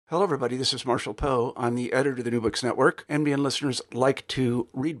Hello, everybody. This is Marshall Poe. I'm the editor of the New Books Network. NBN listeners like to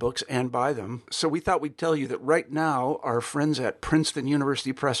read books and buy them. So we thought we'd tell you that right now, our friends at Princeton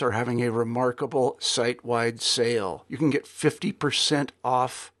University Press are having a remarkable site-wide sale. You can get 50%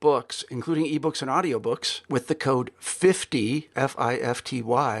 off books, including ebooks and audiobooks, with the code 50,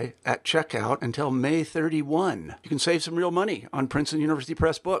 F-I-F-T-Y, at checkout until May 31. You can save some real money on Princeton University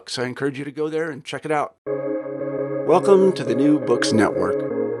Press books. I encourage you to go there and check it out. Welcome to the New Books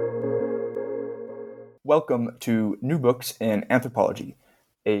Network. Welcome to New Books in Anthropology,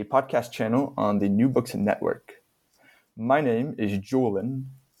 a podcast channel on the New Books Network. My name is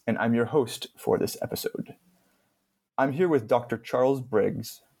Julian, and I'm your host for this episode. I'm here with Dr. Charles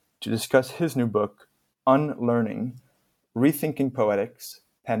Briggs to discuss his new book, Unlearning: Rethinking Poetics,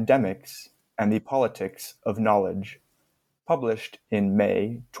 Pandemics, and the Politics of Knowledge, published in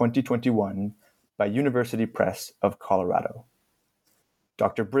May 2021 by University Press of Colorado.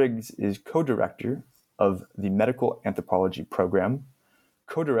 Dr. Briggs is co-director of the Medical Anthropology Program,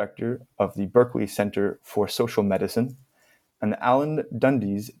 co-director of the Berkeley Center for Social Medicine, and Alan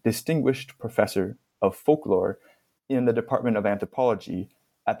Dundee's Distinguished Professor of Folklore in the Department of Anthropology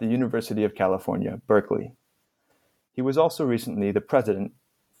at the University of California, Berkeley. He was also recently the president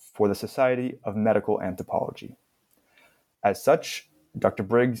for the Society of Medical Anthropology. As such, Dr.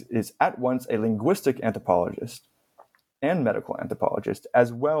 Briggs is at once a linguistic anthropologist and medical anthropologist,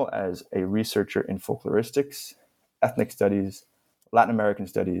 as well as a researcher in folkloristics, ethnic studies, Latin American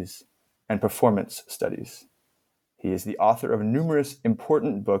studies, and performance studies. He is the author of numerous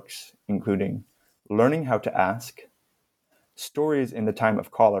important books, including Learning How to Ask, Stories in the Time of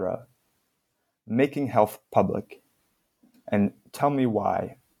Cholera, Making Health Public, and Tell Me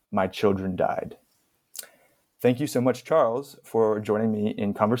Why My Children Died. Thank you so much, Charles, for joining me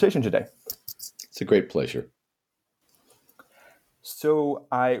in conversation today. It's a great pleasure. So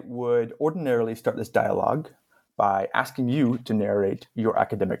I would ordinarily start this dialogue by asking you to narrate your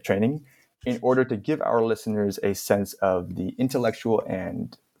academic training in order to give our listeners a sense of the intellectual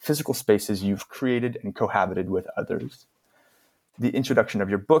and physical spaces you've created and cohabited with others. The introduction of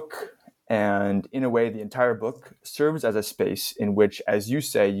your book, and in a way the entire book, serves as a space in which, as you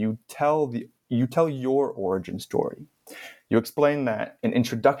say, you tell your origin story. You explain that an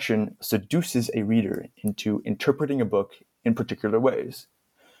introduction seduces a reader into interpreting a book in particular ways.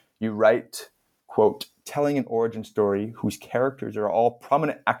 You write, quote, telling an origin story whose characters are all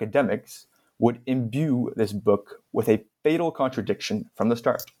prominent academics would imbue this book with a fatal contradiction from the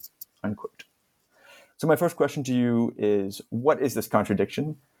start, unquote. So my first question to you is, what is this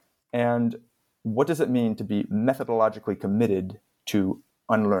contradiction? And what does it mean to be methodologically committed to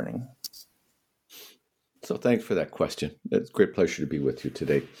unlearning? So thanks for that question. It's a great pleasure to be with you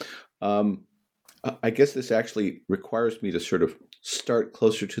today. I guess this actually requires me to sort of start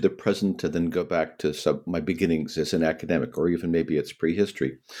closer to the present and then go back to my beginnings as an academic, or even maybe it's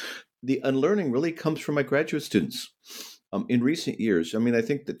prehistory. The unlearning really comes from my graduate students. In recent years, I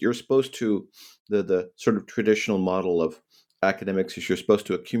think that you're supposed to, the sort of traditional model of academics is you're supposed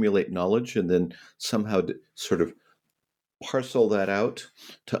to accumulate knowledge and then somehow sort of parcel that out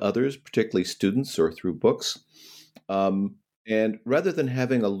to others, particularly students or through books. And rather than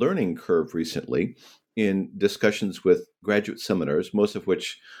having a learning curve recently in discussions with graduate seminars, most of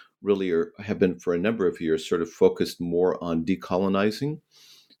which really have been for a number of years sort of focused more on decolonizing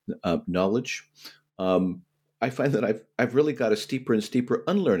knowledge, I find that I've really got a steeper and steeper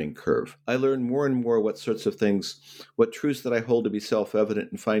unlearning curve. I learn more and more what sorts of things, what truths that I hold to be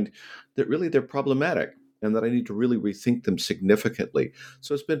self-evident, and find that really they're problematic and that I need to really rethink them significantly.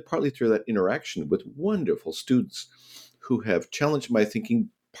 So it's been partly through that interaction with wonderful students who have challenged my thinking,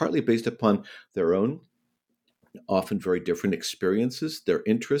 partly based upon their own, often very different experiences, their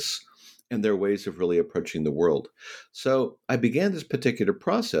interests, and their ways of really approaching the world. So I began this particular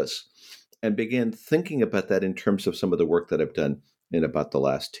process and began thinking about that in terms of some of the work that I've done in about the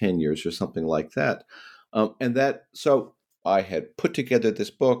last 10 years or something like that. So I had put together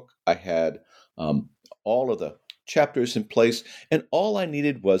this book. I had all of the chapters in place, and all I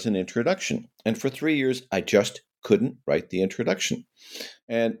needed was an introduction. And for 3 years, I just couldn't write the introduction.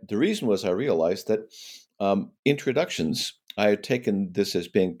 And the reason was I realized that introductions, I had taken this as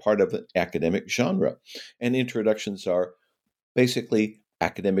being part of an academic genre. And introductions are basically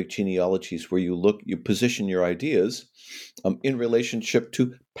academic genealogies where you position your ideas in relationship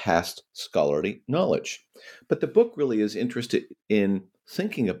to past scholarly knowledge. But the book really is interested in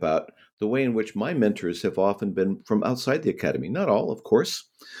thinking about the way in which my mentors have often been from outside the academy. Not all, of course,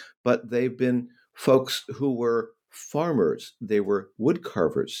 but they've been folks who were farmers, they were wood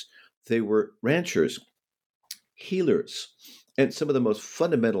carvers, they were ranchers, healers. And some of the most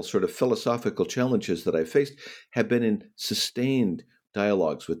fundamental sort of philosophical challenges that I faced have been in sustained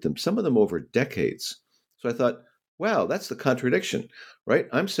dialogues with them, some of them over decades. So I thought, wow, that's the contradiction, right?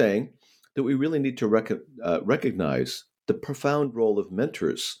 I'm saying that we really need to recognize the profound role of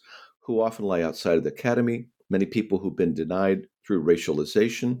mentors who often lie outside of the academy, many people who've been denied through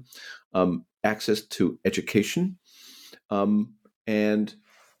racialization, access to education. And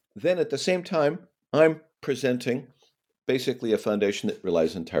then at the same time, I'm presenting basically a foundation that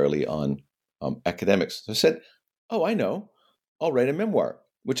relies entirely on academics. So I said, oh, I know, I'll write a memoir,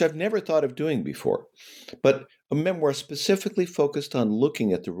 which I've never thought of doing before, but a memoir specifically focused on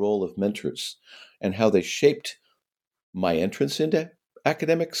looking at the role of mentors and how they shaped my entrance into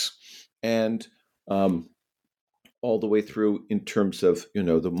academics and all the way through in terms of,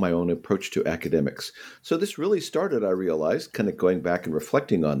 my own approach to academics. So this really started, I realized, kind of going back and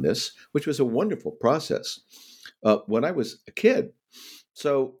reflecting on this, which was a wonderful process, when I was a kid.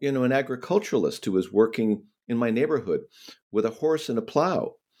 So, an agriculturalist who was working in my neighborhood with a horse and a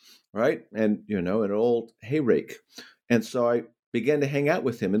plow, right? And, an old hay rake. And so I began to hang out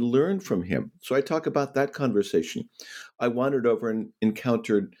with him and learn from him. So I talk about that conversation. I wandered over and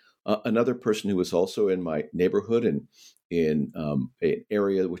encountered another person who was also in my neighborhood and in an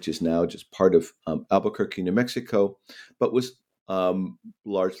area which is now just part of Albuquerque, New Mexico, but was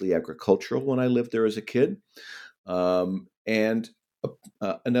largely agricultural when I lived there as a kid. And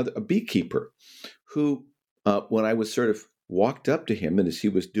a beekeeper who, when I was sort of walked up to him and as he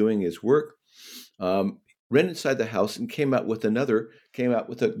was doing his work, ran inside the house and came out with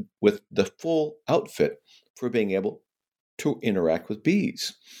the full outfit for being able to interact with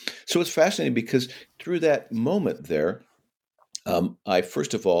bees. So it's fascinating because through that moment there, I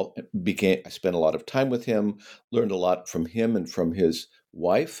first of all I spent a lot of time with him, learned a lot from him and from his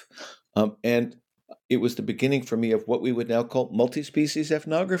wife, and it was the beginning for me of what we would now call multi-species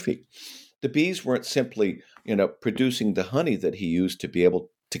ethnography. The bees weren't simply, producing the honey that he used to be able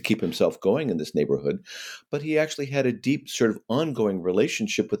to keep himself going in this neighborhood, but he actually had a deep sort of ongoing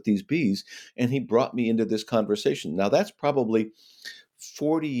relationship with these bees, and he brought me into this conversation. Now, that's probably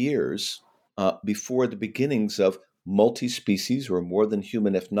 40 years before the beginnings of multi-species or more than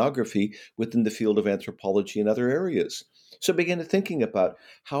human ethnography within the field of anthropology and other areas. So I began to thinking about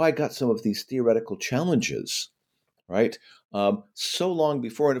how I got some of these theoretical challenges, right? So long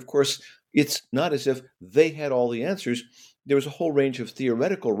before, and of course, it's not as if they had all the answers. There was a whole range of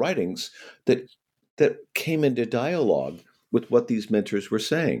theoretical writings that came into dialogue with what these mentors were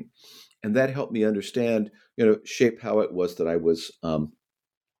saying. And that helped me understand, shape how it was that I was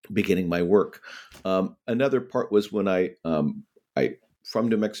beginning my work. Another part was when I from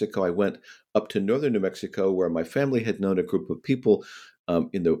New Mexico, I went up to northern New Mexico where my family had known a group of people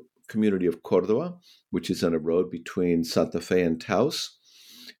in the community of Cordova, which is on a road between Santa Fe and Taos,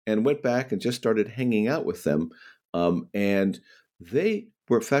 and went back and just started hanging out with them. And they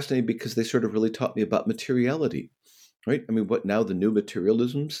were fascinating because they sort of really taught me about materiality, right? I mean, what now the new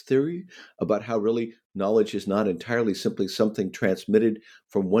materialisms theory about how really knowledge is not entirely simply something transmitted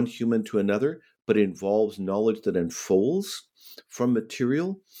from one human to another, but involves knowledge that unfolds from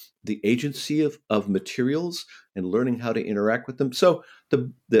material, the agency of materials, and learning how to interact with them. So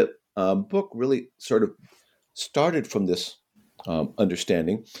the book really sort of started from this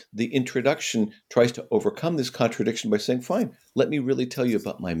understanding. The introduction tries to overcome this contradiction by saying, fine, let me really tell you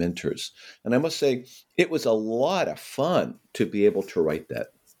about my mentors. And I must say, it was a lot of fun to be able to write that.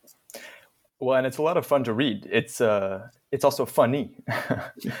 Well, and it's a lot of fun to read. It's also funny.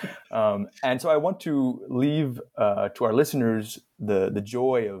 And so I want to leave to our listeners the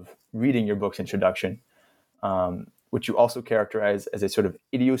joy of reading your book's introduction, which you also characterize as a sort of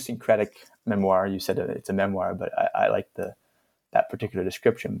idiosyncratic memoir. You said it's a memoir, but I like that particular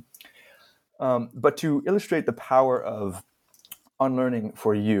description. But to illustrate the power of unlearning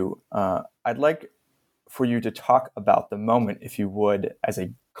for you, I'd like for you to talk about the moment, if you would, as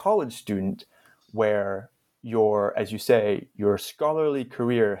a college student, where as you say, your scholarly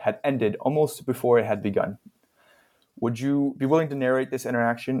career had ended almost before it had begun. Would you be willing to narrate this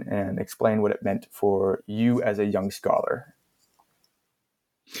interaction and explain what it meant for you as a young scholar?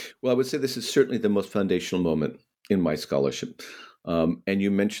 Well, I would say this is certainly the most foundational moment in my scholarship. And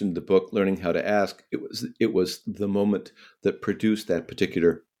you mentioned the book, Learning How to Ask. It was the moment that produced that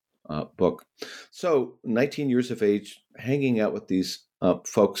particular book. So 19 years of age, hanging out with these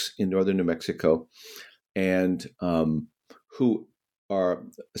folks in northern New Mexico, and who are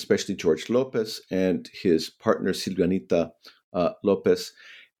especially George Lopez and his partner Silvanita Lopez.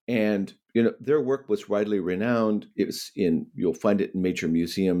 And their work was widely renowned. You'll find it in major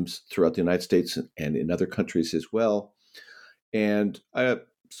museums throughout the United States and in other countries as well. And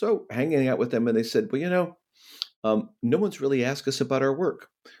so hanging out with them, and they said, well, no one's really asked us about our work.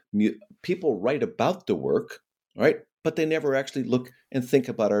 People write about the work, right? But they never actually look and think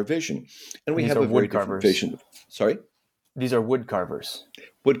about our vision. And we These have are a very wood different carvers. vision. Sorry? These are wood carvers.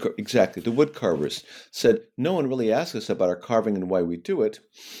 Exactly. The wood carvers said, no one really asks us about our carving and why we do it.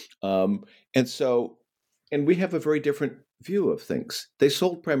 And we have a very different view of things. They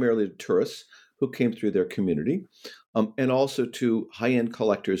sold primarily to tourists who came through their community, and also to high-end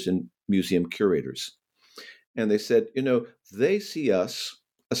collectors and museum curators. And they said, they see us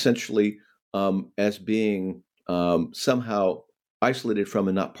essentially as being somehow isolated from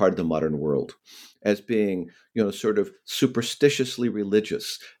and not part of the modern world, as being, sort of superstitiously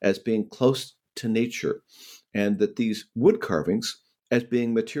religious, as being close to nature, and that these wood carvings as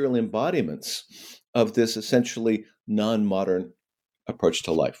being material embodiments of this essentially non-modern approach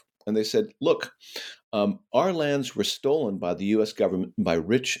to life. And they said, look, our lands were stolen by the U.S. government by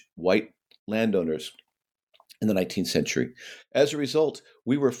rich white landowners in the 19th century. As a result,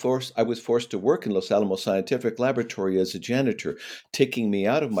 I was forced to work in Los Alamos Scientific Laboratory as a janitor, taking me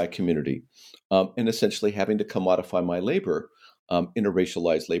out of my community, and essentially having to commodify my labor in a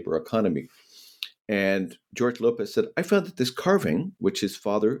racialized labor economy. And George Lopez said, I found that this carving, which his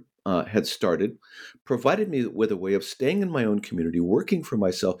father had started, provided me with a way of staying in my own community, working for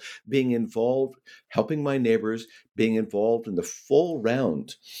myself, being involved, helping my neighbors, being involved in the full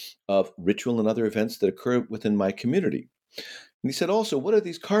round of ritual and other events that occur within my community. And he said also, what are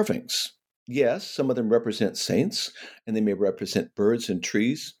these carvings? Yes, some of them represent saints, and they may represent birds and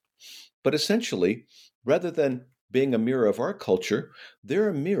trees. But essentially, rather than being a mirror of our culture, they're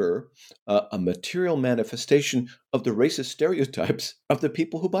a mirror, a material manifestation of the racist stereotypes of the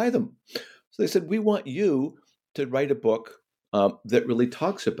people who buy them. So they said, we want you to write a book that really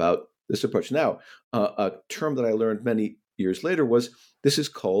talks about this approach. Now, a term that I learned many years later was this is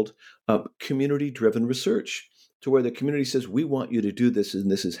called community-driven research, to where the community says, we want you to do this,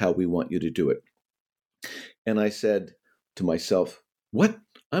 and this is how we want you to do it. And I said to myself, what?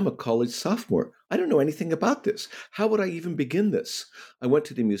 I'm a college sophomore. I don't know anything about this. How would I even begin this? I went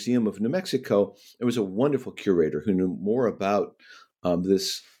to the Museum of New Mexico. There was a wonderful curator who knew more about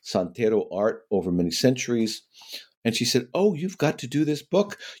this Santero art over many centuries. And she said, oh, you've got to do this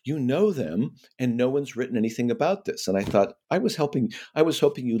book. You know them, and no one's written anything about this. And I thought, I was hoping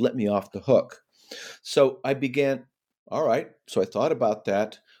you'd let me off the hook. So I began, all right. So I thought about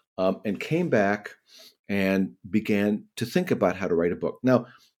that and came back and began to think about how to write a book. Now,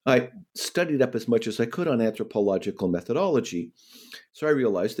 I studied up as much as I could on anthropological methodology, so I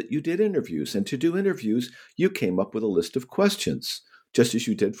realized that you did interviews, and to do interviews, you came up with a list of questions, just as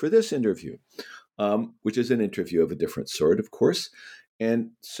you did for this interview, which is an interview of a different sort, of course.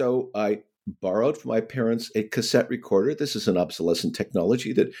 And so I borrowed from my parents a cassette recorder. This is an obsolescent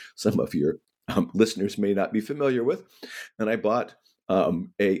technology that some of your listeners may not be familiar with. And I bought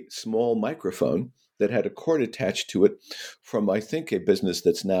a small microphone that had a cord attached to it from, I think, a business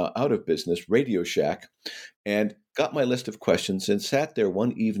that's now out of business, Radio Shack, and got my list of questions and sat there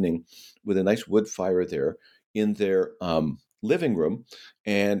one evening with a nice wood fire there in their living room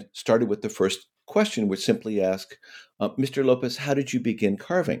and started with the first question, which simply asked, Mr. Lopez, how did you begin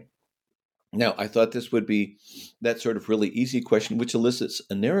carving? Now, I thought this would be that sort of really easy question, which elicits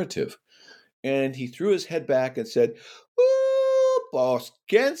a narrative. And he threw his head back and said, pues,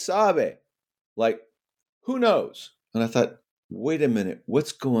 ¿quién sabe? Like, who knows? And I thought, wait a minute,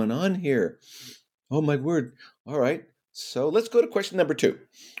 what's going on here? Oh, my word. All right. So let's go to question number 2,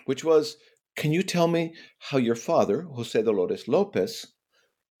 which was, can you tell me how your father, Jose Dolores Lopez,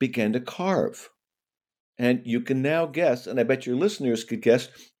 began to carve? And you can now guess, and I bet your listeners could guess,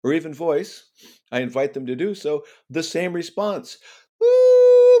 or even voice, I invite them to do so, the same response.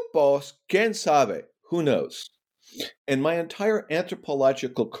 Pues, ¿quién sabe? Who knows? And my entire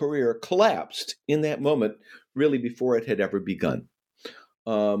anthropological career collapsed in that moment, really before it had ever begun.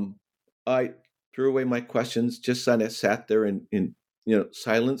 I threw away my questions, just kind of sat there in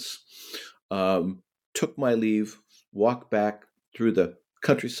silence, took my leave, walked back through the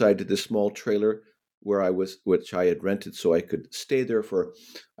countryside to this small trailer which I had rented so I could stay there for,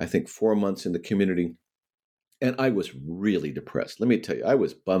 I think, 4 months in the community. And I was really depressed. Let me tell you, I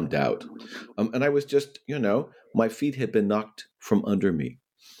was bummed out. And I was just, my feet had been knocked from under me.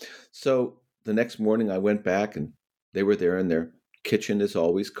 So the next morning I went back and they were there in their kitchen as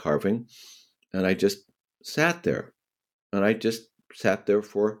always, carving. And I just sat there. And I just sat there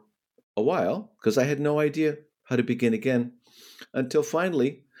for a while because I had no idea how to begin again. Until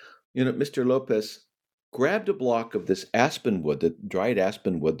finally, Mr. Lopez grabbed a block of this aspen wood, the dried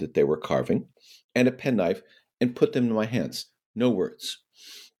aspen wood that they were carving, and a penknife, and put them in my hands. no words.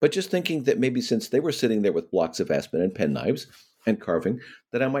 But just thinking that maybe since they were sitting there with blocks of aspen and penknives and carving,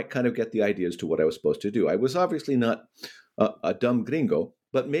 that I might kind of get the idea as to what I was supposed to do. I was obviously not a dumb gringo,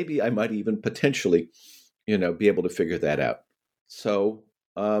 but maybe I might even potentially, be able to figure that out. So,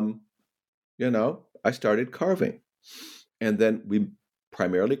 I started carving. And then we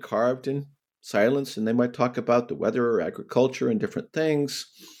primarily carved in silence, and they might talk about the weather or agriculture and different things.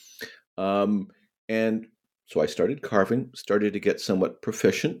 And so I started carving, started to get somewhat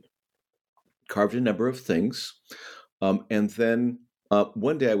proficient, carved a number of things. And then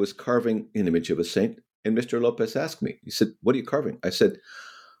one day I was carving an image of a saint, and Mr. Lopez asked me, he said, "What are you carving?" I said,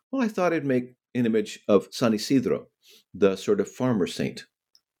 "Well, I thought I'd make an image of San Isidro, the sort of farmer saint."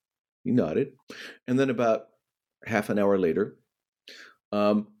 He nodded. And then about half an hour later,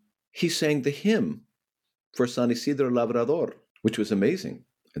 he sang the hymn for San Isidro Labrador, which was amazing.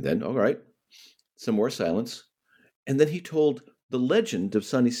 And then, all right, some more silence. And then he told the legend of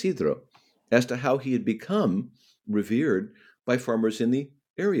San Isidro as to how he had become revered by farmers in the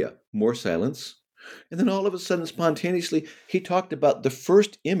area. More silence. And then all of a sudden, spontaneously, he talked about the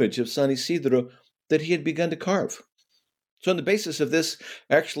first image of San Isidro that he had begun to carve. So on the basis of this,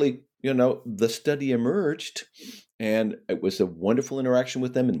 actually, the study emerged, and it was a wonderful interaction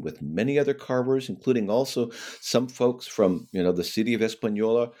with them and with many other carvers, including also some folks from, the city of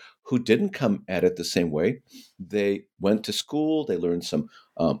Española who didn't come at it the same way. They went to school, they learned some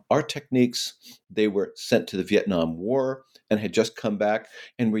art techniques, they were sent to the Vietnam War and had just come back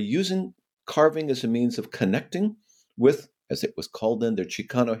and were using carving as a means of connecting with, as it was called then, their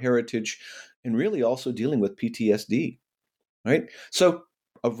Chicano heritage, and really also dealing with PTSD, right? So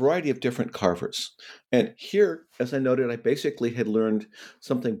a variety of different carvers. And here, as I noted, I basically had learned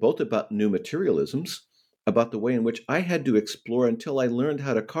something both about new materialisms, about the way in which I had to explore until I learned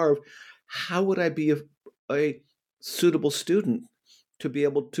how to carve. How would I be a suitable student to be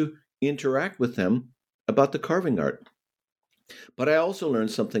able to interact with them about the carving art? But I also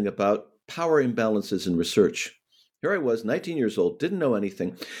learned something about power imbalances in research. Here I was, 19 years old, didn't know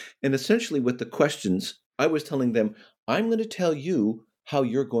anything. And essentially with the questions, I was telling them, I'm going to tell you how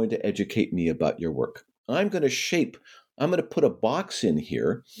you're going to educate me about your work. I'm going to put a box in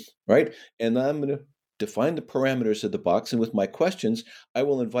here, right? And I'm going to define the parameters of the box. And with my questions, I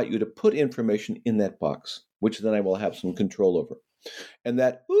will invite you to put information in that box, which then I will have some control over. And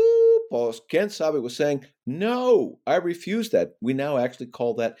that, boss, Ken Sabe was saying, no, I refuse that. We now actually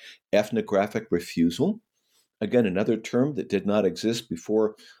call that ethnographic refusal. Again, another term that did not exist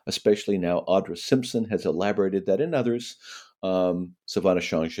before, especially now Audra Simpson has elaborated that and others, Savannah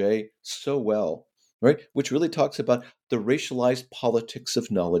Changer, so well, right? Which really talks about the racialized politics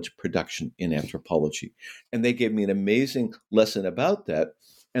of knowledge production in anthropology. And they gave me an amazing lesson about that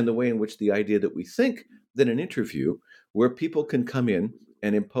and the way in which the idea that we think that an interview where people can come in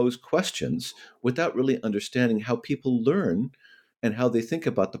and impose questions without really understanding how people learn and how they think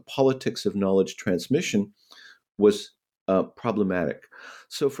about the politics of knowledge transmission was problematic.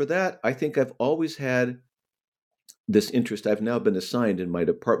 So for that, I think I've always had this interest. I've now been assigned in my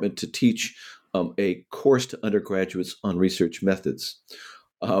department to teach a course to undergraduates on research methods.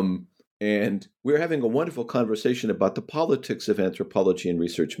 And we're having a wonderful conversation about the politics of anthropology and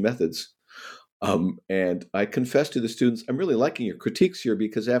research methods. And I confess to the students, I'm really liking your critiques here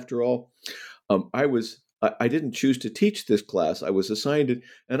because after all, I didn't choose to teach this class. I was assigned it,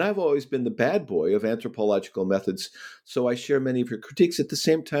 and I've always been the bad boy of anthropological methods. So I share many of your critiques at the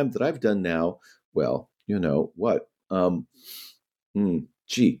same time that I've done now. Well, you know what?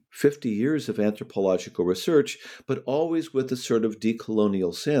 50 years of anthropological research, but always with a sort of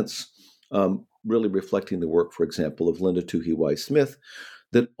decolonial sense, really reflecting the work, for example, of Linda Toohey Weiss Smith,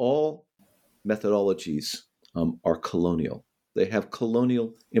 that all methodologies are colonial. They have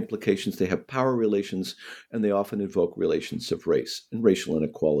colonial implications, they have power relations, and they often invoke relations of race and racial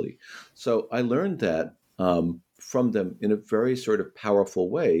inequality. So I learned that from them in a very sort of powerful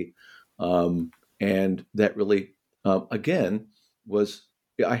way. And that really, again,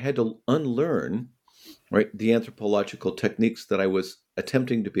 I had to unlearn, right, the anthropological techniques that I was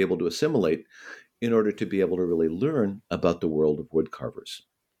attempting to be able to assimilate in order to be able to really learn about the world of woodcarvers.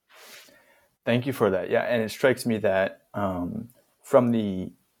 Thank you for that. Yeah, and it strikes me that I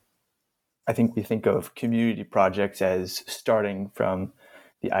think we think of community projects as starting from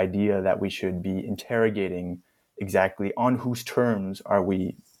the idea that we should be interrogating exactly on whose terms are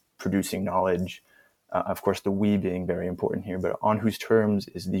we producing knowledge. Of course, the we being very important here, but on whose terms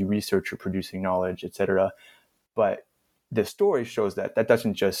is the researcher producing knowledge, et cetera. But the story shows that that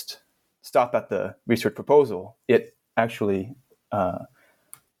doesn't just stop at the research proposal. It actually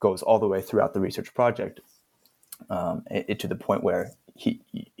goes all the way throughout the research project. to the point where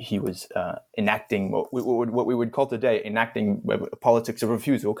he was enacting what we would call today enacting politics of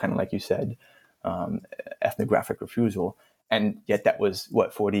refusal, kind of like you said, ethnographic refusal, and yet that was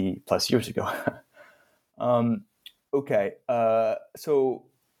 40 plus years ago. Okay, so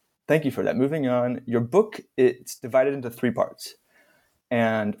thank you for that. Moving on, your book, it's divided into 3 parts.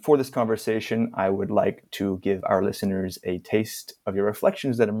 And for this conversation, I would like to give our listeners a taste of your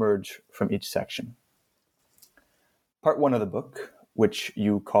reflections that emerge from each section. Part 1 of the book, which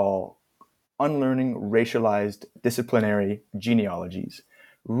you call Unlearning Racialized Disciplinary Genealogies,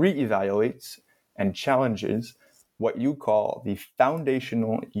 reevaluates and challenges what you call the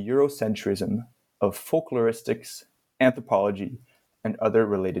foundational Eurocentrism of folkloristics, anthropology, and other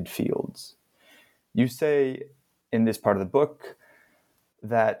related fields. You say in this part of the book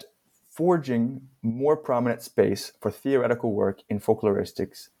that forging more prominent space for theoretical work in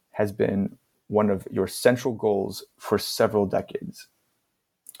folkloristics has been one of your central goals for several decades.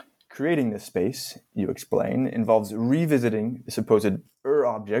 Creating this space, you explain, involves revisiting the supposed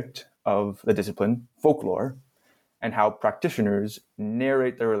object of the discipline, folklore, and how practitioners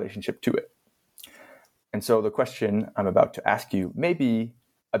narrate their relationship to it. And so the question I'm about to ask you may be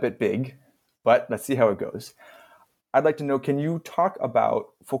a bit big, but let's see how it goes. I'd like to know, can you talk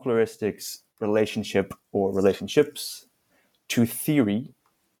about folkloristics' relationship or relationships to theory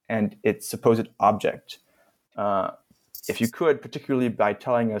and its supposed object? If you could, particularly by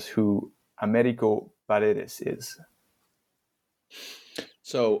telling us who Américo Paredes is.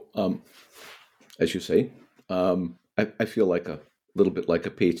 So, as you say, I feel like a little bit like a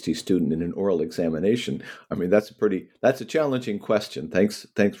PhD student in an oral examination. I mean, that's a challenging question.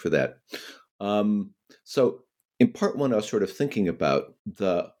 Thanks for that. So in part 1, I was sort of thinking about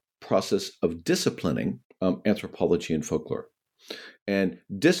the process of disciplining anthropology and folklore. And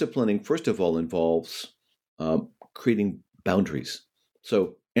disciplining, first of all, involves creating boundaries.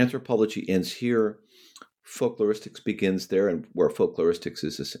 So anthropology ends here, folkloristics begins there, and where folkloristics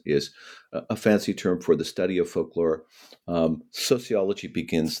is a fancy term for the study of folklore. Sociology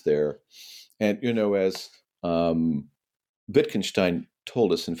begins there. And, as Wittgenstein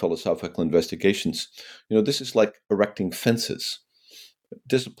told us in Philosophical Investigations, this is like erecting fences.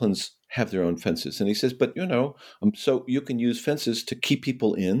 Disciplines have their own fences. And he says, but, so you can use fences to keep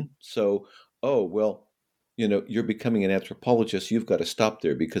people in. So, you're becoming an anthropologist, you've got to stop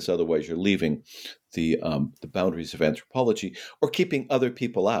there because otherwise you're leaving the boundaries of anthropology or keeping other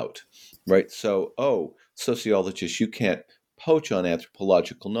people out, right? So, sociologists, you can't poach on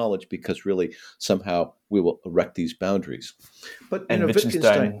anthropological knowledge because really somehow we will erect these boundaries. But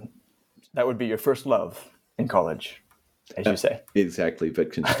Wittgenstein, that would be your first love in college, as you say. Exactly,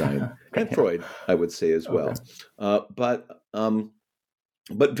 Wittgenstein and Freud, I would say as well. But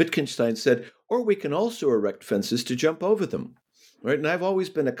Wittgenstein said, or we can also erect fences to jump over them, right? And I've always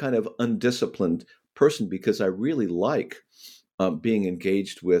been a kind of undisciplined person because I really like being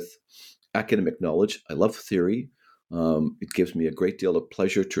engaged with academic knowledge. I love theory. It gives me a great deal of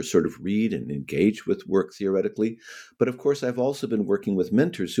pleasure to sort of read and engage with work theoretically. But of course, I've also been working with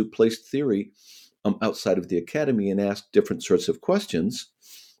mentors who placed theory outside of the academy and asked different sorts of questions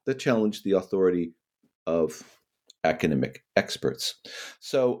that challenge the authority of academic experts.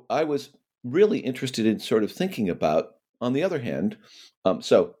 So I was really interested in sort of thinking about, on the other hand,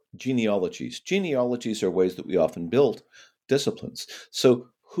 genealogies. Genealogies are ways that we often build disciplines. So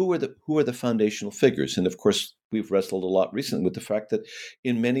who are the foundational figures? And of course, we've wrestled a lot recently with the fact that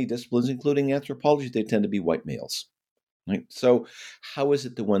in many disciplines, including anthropology, they tend to be white males. Right? So how is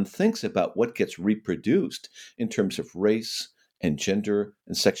it that one thinks about what gets reproduced in terms of race and gender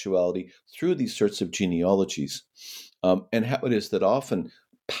and sexuality through these sorts of genealogies, and how it is that often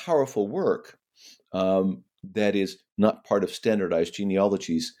powerful work that is not part of standardized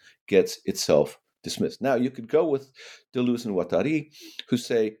genealogies gets itself dismissed. Now, you could go with Deleuze and Guattari, who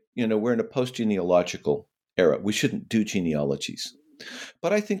say, we're in a post-genealogical era. We shouldn't do genealogies.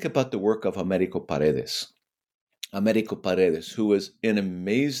 But I think about the work of Américo Paredes. Américo Paredes, who was an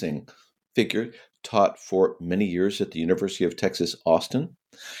amazing figure, taught for many years at the University of Texas, Austin.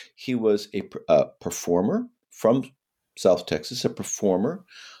 He was a performer from South Texas, a performer,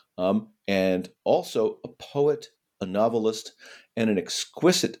 and also a poet, a novelist, and an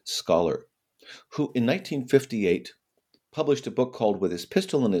exquisite scholar who in 1958 published a book called With His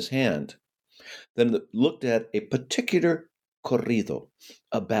Pistol in His Hand, that looked at a particular corrido,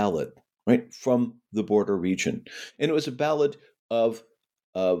 a ballad, right, from the border region. And it was a ballad of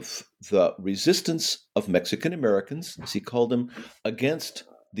the resistance of Mexican Americans, as he called them, against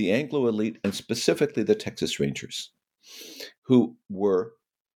the Anglo elite and specifically the Texas Rangers, who were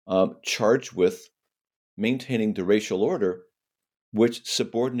charged with maintaining the racial order which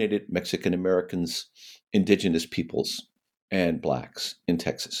subordinated Mexican Americans, indigenous peoples, and blacks in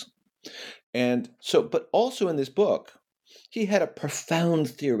Texas. And so, but also in this book, he had a profound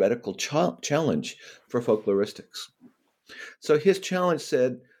theoretical challenge for folkloristics. So his challenge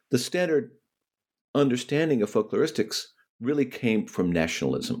said the standard understanding of folkloristics really came from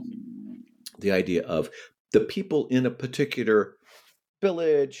nationalism. The idea of the people in a particular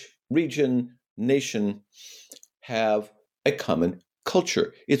village, region, nation have a common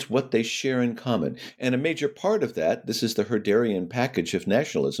culture. It's what they share in common. And a major part of that, this is the Herderian package of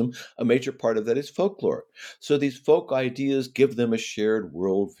nationalism, a major part of that is folklore. So these folk ideas give them a shared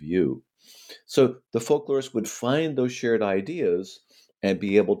worldview. So the folklorists would find those shared ideas and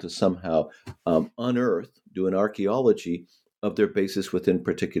be able to somehow unearth, do an archaeology of their basis within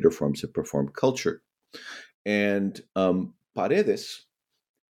particular forms of performed culture. And Paredes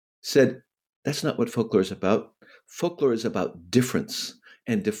said, that's not what folklore is about. Folklore is about difference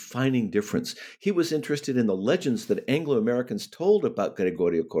and defining difference. He was interested in the legends that Anglo-Americans told about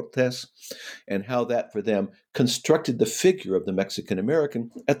Gregorio Cortés and how that for them constructed the figure of the Mexican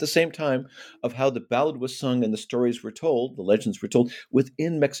American at the same time of how the ballad was sung and the stories were told, the legends were told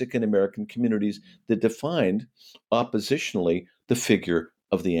within Mexican American communities that defined oppositionally the figure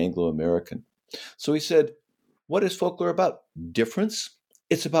of the Anglo-American. So he said, what is folklore about? Difference.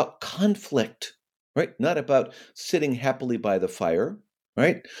 It's about conflict, right? Not about sitting happily by the fire,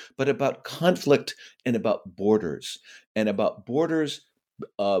 right? But about conflict and about borders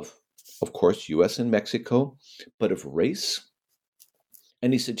of course, U.S. and Mexico, but of race.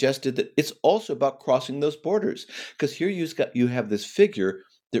 And he suggested that it's also about crossing those borders, because here you have this figure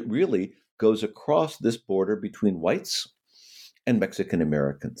that really goes across this border between whites and Mexican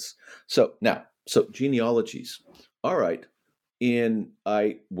Americans. So genealogies. All right.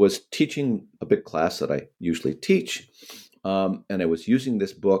 I was teaching a big class that I usually teach, and I was using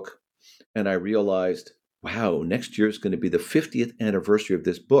this book, and I realized, wow, next year is going to be the 50th anniversary of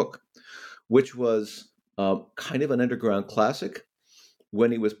this book, which was kind of an underground classic.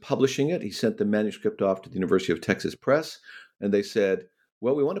 When he was publishing it, he sent the manuscript off to the University of Texas Press, and they said,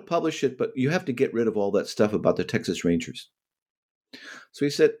 well, we want to publish it, but you have to get rid of all that stuff about the Texas Rangers. So he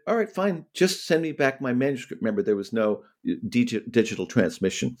said, all right, fine, just send me back my manuscript. Remember, there was no digital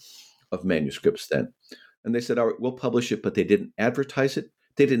transmission of manuscripts then. And they said, all right, we'll publish it, but they didn't advertise it.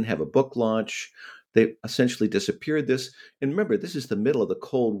 They didn't have a book launch. They essentially disappeared this. And remember, this is the middle of the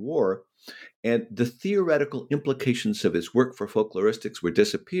Cold War, and the theoretical implications of his work for folkloristics were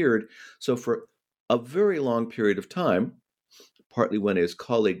disappeared. So for a very long period of time, partly when his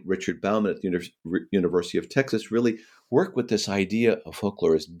colleague Richard Bauman at the University of Texas really worked with this idea of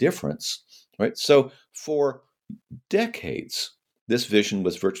folklore as difference, right? So for decades, this vision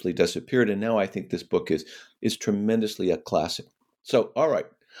was virtually disappeared, and now I think this book is tremendously a classic. So, all right,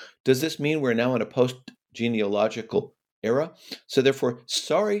 does this mean we're now in a post-genealogical era? So therefore,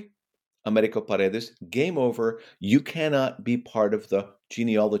 sorry, Americo Paredes, game over. You cannot be part of the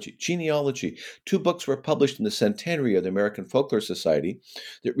genealogy. Genealogy. 2 books were published in the centenary of the American Folklore Society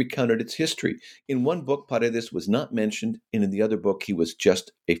that recounted its history. In one book, Paredes was not mentioned, and in the other book, he was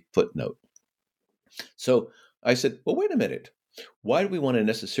just a footnote. So I said, well, wait a minute. Why do we want to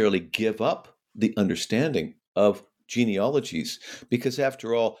necessarily give up the understanding of genealogies? Because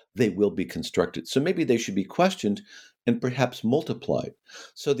after all, they will be constructed. So maybe they should be questioned and perhaps multiplied.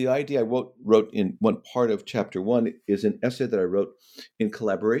 So the idea I wrote in one part of chapter 1 is an essay that I wrote in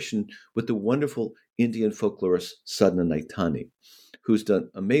collaboration with the wonderful Indian folklorist Sadhna Naitani, who's done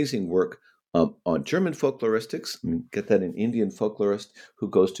amazing work on German folkloristics. I mean, get that, an Indian folklorist who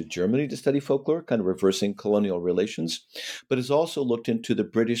goes to Germany to study folklore, kind of reversing colonial relations, but has also looked into the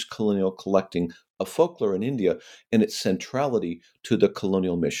British colonial collecting of folklore in India and its centrality to the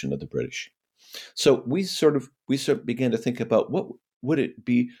colonial mission of the British. So we sort of began to think about what would it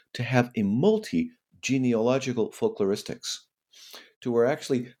be to have a multi-genealogical folkloristics, to where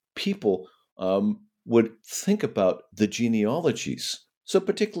actually people would think about the genealogies. So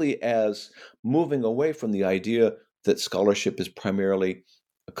particularly as moving away from the idea that scholarship is primarily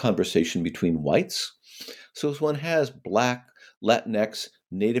a conversation between whites. So as one has Black, Latinx,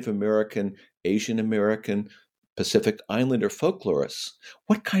 Native American, Asian American, Pacific Islander folklorists,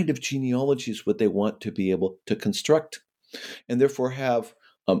 what kind of genealogies would they want to be able to construct, and therefore have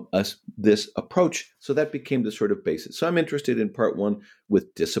this approach? So that became the sort of basis. So I'm interested in part 1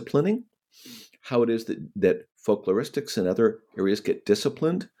 with disciplining, how it is that folkloristics and other areas get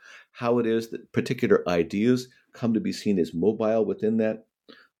disciplined, how it is that particular ideas come to be seen as mobile within that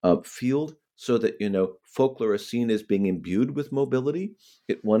field. so that, folklore is seen as being imbued with mobility.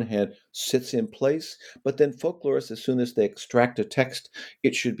 It, one hand, sits in place, but then folklorists, as soon as they extract a text,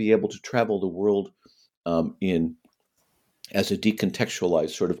 it should be able to travel the world in as a decontextualized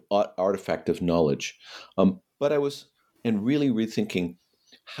sort of artifact of knowledge. But I was really rethinking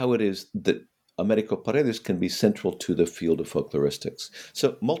how it is that Americo Paredes can be central to the field of folkloristics.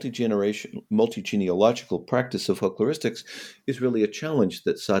 So multi-genealogical practice of folkloristics is really a challenge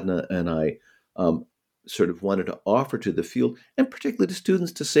that Sadhna and I sort of wanted to offer to the field, and particularly to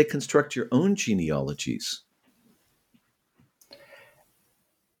students, to say, construct your own genealogies.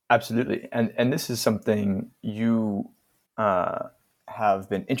 Absolutely. And this is something you have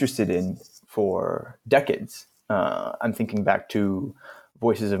been interested in for decades. I'm thinking back to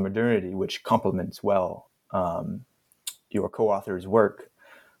Voices of Modernity, which complements well your co-author's work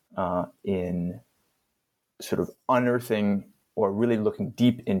in sort of unearthing or really looking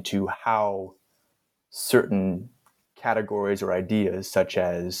deep into how certain categories or ideas, such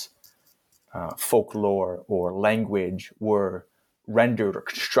as folklore or language, were rendered or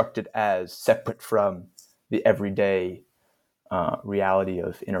constructed as separate from the everyday reality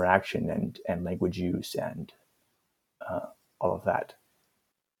of interaction and language use and all of that.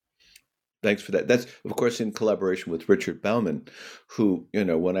 Thanks for that. That's, of course, in collaboration with Richard Bauman, who,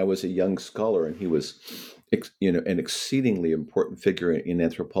 when I was a young scholar, and he was, an exceedingly important figure in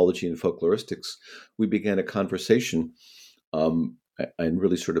anthropology and folkloristics, we began a conversation and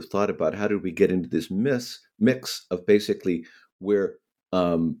really sort of thought about how did we get into this mix of basically where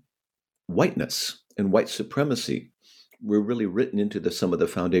whiteness and white supremacy were really written into some of the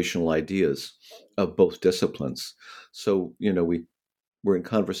foundational ideas of both disciplines. So, we were in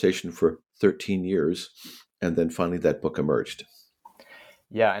conversation for 13 years, and then finally that book emerged.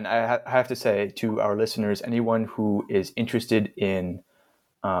 Yeah, and I have to say to our listeners, anyone who is interested in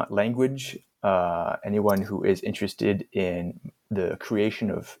language, anyone who is interested in the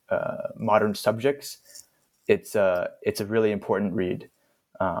creation of modern subjects, it's a really important read.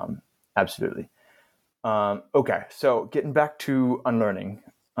 Absolutely. Okay, so getting back to unlearning,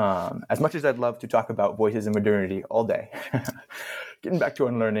 as much as I'd love to talk about Voices in Modernity all day, getting back to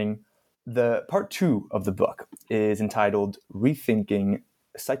unlearning, the part 2 of the book is entitled Rethinking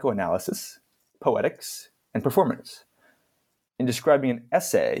Psychoanalysis, Poetics, and Performance. In describing an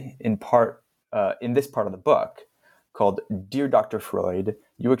essay in this part of the book called Dear Dr. Freud,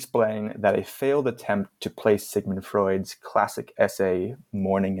 you explain that a failed attempt to place Sigmund Freud's classic essay,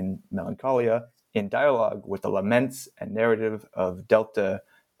 Mourning and Melancholia, in dialogue with the laments and narrative of Delta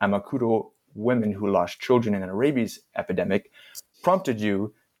Amakuro women who lost children in a rabies epidemic prompted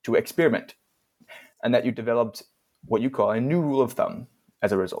you to experiment, and that you developed what you call a new rule of thumb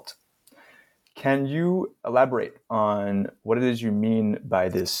as a result. Can you elaborate on what it is you mean by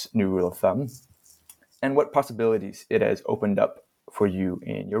this new rule of thumb and what possibilities it has opened up for you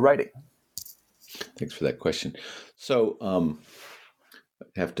in your writing? Thanks for that question. So I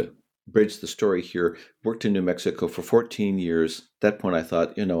have to bridge the story here. Worked in New Mexico for 14 years. At that point, I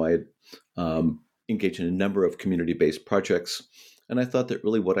thought, I had engaged in a number of community-based projects, and I thought that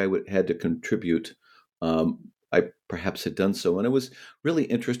really what I had to contribute, I perhaps had done so. And I was really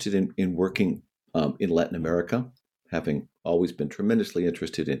interested in working in Latin America, having always been tremendously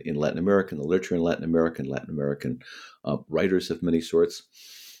interested in Latin American, the literature in Latin American writers of many sorts,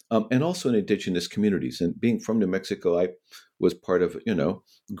 and also in indigenous communities. And being from New Mexico, I was part of,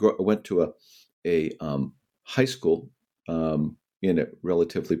 went to a high school in a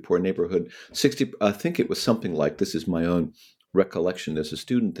relatively poor neighborhood. I think it was something like, this is my own recollection as a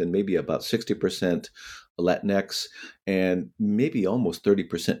student, and maybe about 60% Latinx and maybe almost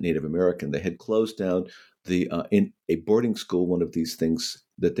 30% Native American. They had closed down in a boarding school, one of these things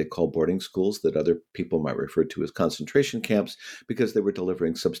that they call boarding schools that other people might refer to as concentration camps, because they were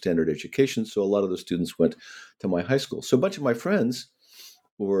delivering substandard education. So a lot of the students went to my high school. So a bunch of my friends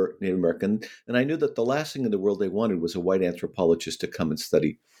were Native American, and I knew that the last thing in the world they wanted was a white anthropologist to come and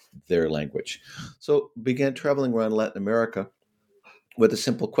study their language. So began traveling around Latin America with a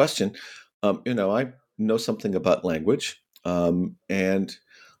simple question. I know something about language, and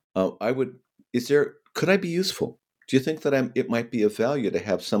could I be useful? Do you think that it might be of value to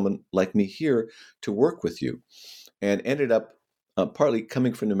have someone like me here to work with you? And ended up partly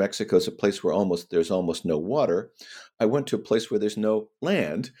coming from New Mexico as a place where there's almost no water. I went to a place where there's no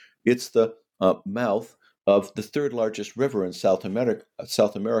land. It's the mouth of the third largest river in South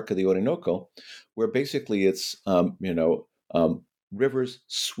America, the Orinoco, where basically it's rivers,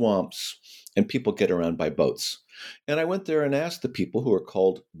 swamps, and people get around by boats. And I went there and asked the people, who are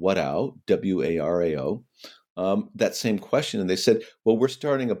called Warao, W-A-R-A-O, that same question, and they said, well, we're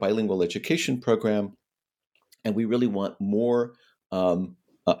starting a bilingual education program, and we really want more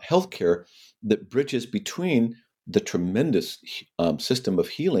healthcare that bridges between the tremendous system of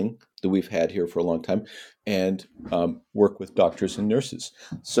healing that we've had here for a long time and work with doctors and nurses.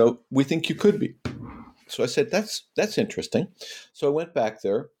 So we think you could be. So I said, that's interesting. So I went back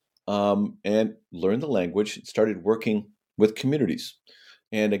there and learned the language, started working with communities.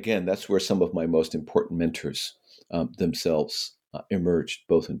 And again, that's where some of my most important mentors themselves emerged,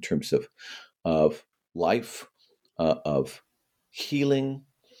 both in terms of life, of healing,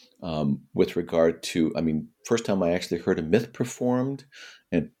 with regard to, first time I actually heard a myth performed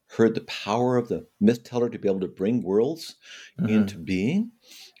and heard the power of the myth teller to be able to bring worlds into being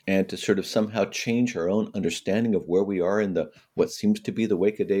and to sort of somehow change our own understanding of where we are in what seems to be the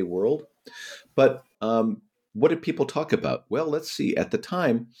wake-a-day world. But what did people talk about? Well, let's see. At the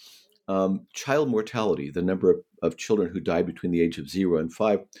time, child mortality, the number of children who died between the age of 0 and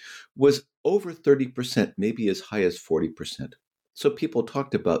 5, was over 30%, maybe as high as 40%. So people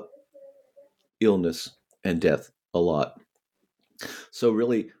talked about illness and death a lot. So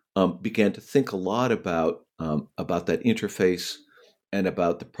really began to think a lot about that interface and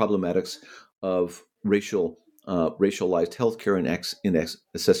about the problematics of racialized healthcare and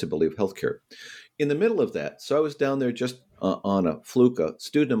inaccessibility of healthcare. In the middle of that, so I was down there just on a fluke. A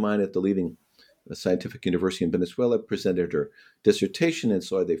student of mine at the leading scientific university in Venezuela presented her dissertation, and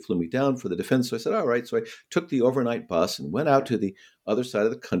so they flew me down for the defense. So I said, all right. So I took the overnight bus and went out to the other side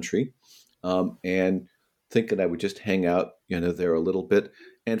of the country, and thinking I would just hang out, there a little bit,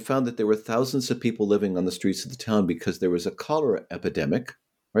 and found that there were thousands of people living on the streets of the town because there was a cholera epidemic,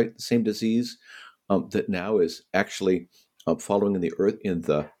 right? The same disease that now is actually following in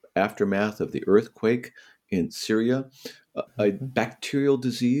the aftermath of the earthquake in Syria, a bacterial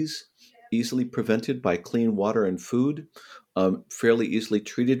disease easily prevented by clean water and food, fairly easily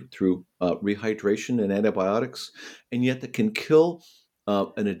treated through rehydration and antibiotics, and yet that can kill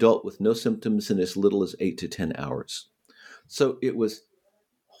an adult with no symptoms in as little as 8 to 10 hours. So it was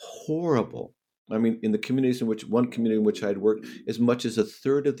horrible. In the communities one community in which I had worked, as much as a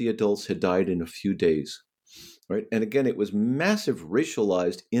third of the adults had died in a few days. Right? And again, it was massive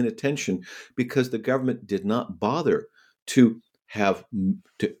racialized inattention because the government did not bother to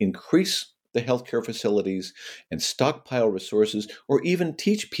increase the healthcare facilities and stockpile resources, or even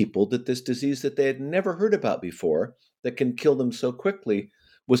teach people that this disease that they had never heard about before, that can kill them so quickly,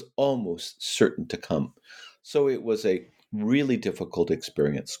 was almost certain to come. So it was a really difficult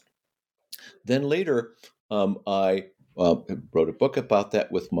experience. Then later, I wrote a book about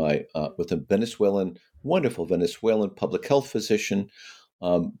that with a wonderful Venezuelan public health physician,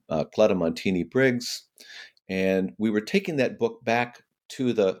 Clara Montini Briggs, and we were taking that book back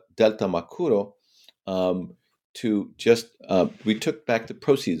to the Delta Macuro we took back the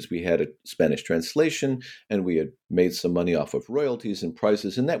proceeds. We had a Spanish translation, and we had made some money off of royalties and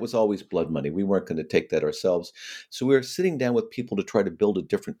prizes, and that was always blood money. We weren't going to take that ourselves. So we were sitting down with people to try to build a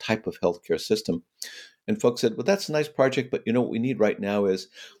different type of healthcare system. And folks said, well, that's a nice project, but what we need right now is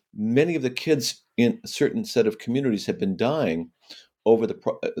many of the kids in a certain set of communities have been dying over the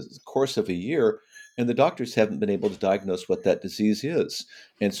course of a year, and the doctors haven't been able to diagnose what that disease is.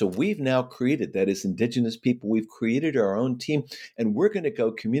 And so we've now created, that is indigenous people, we've created our own team, and we're going to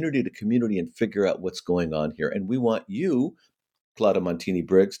go community to community and figure out what's going on here. And we want you, Clara Montini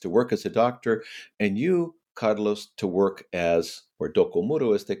Briggs, to work as a doctor, and you, Carlos, to work as, or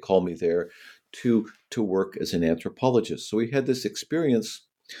Docomuro as they call me there, to work as an anthropologist. So we had this experience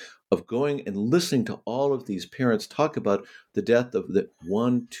of going and listening to all of these parents talk about the death of the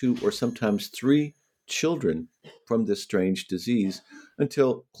 1, 2, or sometimes 3 children from this strange disease,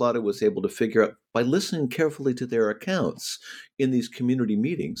 until Clara was able to figure out, by listening carefully to their accounts in these community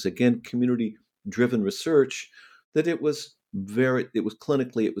meetings, again, community-driven research, that it was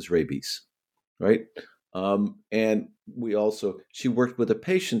clinically, it was rabies, right? And she worked with a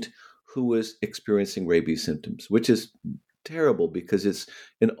patient who was experiencing rabies symptoms, which is terrible because it's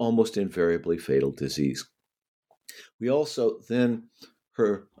an almost invariably fatal disease. We also then,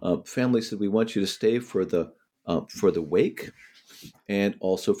 her family said, we want you to stay for the wake and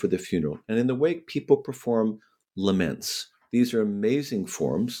also for the funeral. And in the wake, people perform laments. These are amazing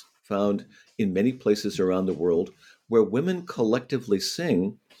forms found in many places around the world where women collectively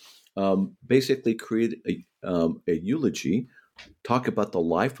sing, basically create a eulogy, talk about the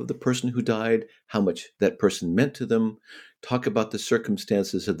life of the person who died, how much that person meant to them, talk about the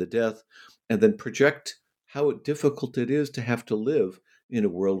circumstances of the death, and then project how difficult it is to have to live in a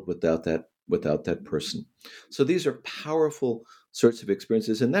world without that person. So these are powerful sorts of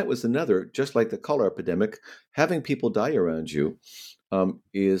experiences. And that was another, just like the cholera epidemic, having people die around you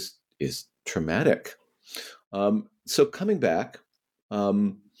is traumatic. So coming back,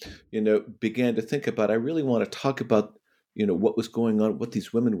 began to think about, I really want to talk about, what was going on, what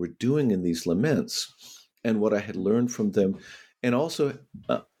these women were doing in these laments, and what I had learned from them, and also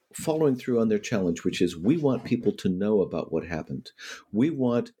following through on their challenge, which is we want people to know about what happened. We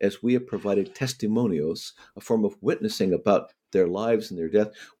want, as we have provided testimonials, a form of witnessing about their lives and their death,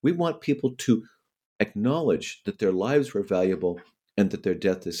 we want people to acknowledge that their lives were valuable and that their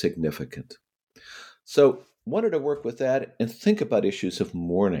death is significant. So wanted to work with that and think about issues of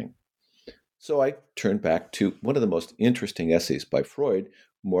mourning. So I turned back to one of the most interesting essays by Freud,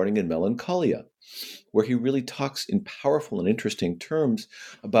 Mourning and Melancholia, where he really talks in powerful and interesting terms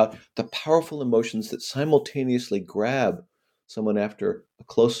about the powerful emotions that simultaneously grab someone after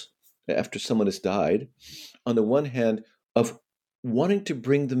someone has died. On the one hand, of wanting to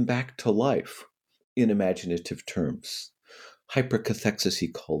bring them back to life in imaginative terms. Hypercathexis, he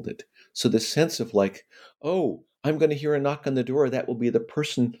called it. So the sense of like, oh, I'm going to hear a knock on the door. That will be the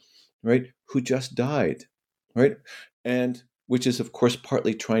person, right, who just died, right? And which is, of course,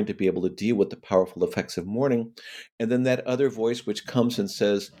 partly trying to be able to deal with the powerful effects of mourning. And then that other voice which comes and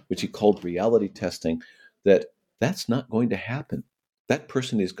says, which he called reality testing, that that's not going to happen. That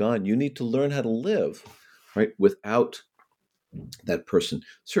person is gone. You need to learn how to live, right, without that person.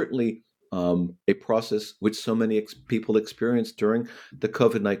 Certainly a process which so many people experienced during the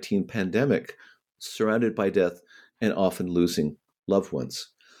COVID-19 pandemic, surrounded by death and often losing loved ones.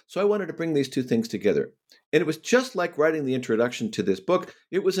 So I wanted to bring these two things together. And it was just like writing the introduction to this book.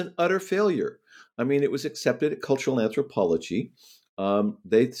 It was an utter failure. I mean, it was accepted at Cultural Anthropology.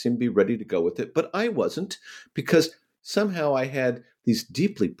 They seemed to be ready to go with it, but I wasn't, because somehow I had these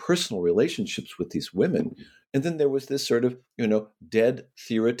deeply personal relationships with these women. And then there was this sort of, dead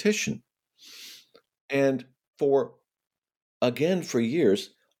theoretician. And for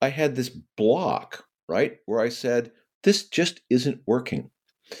years, I had this block, right, where I said, this just isn't working.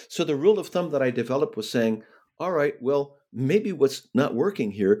 So the rule of thumb that I developed was saying, all right, well, maybe what's not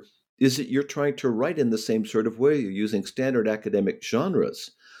working here is that you're trying to write in the same sort of way. You're using standard academic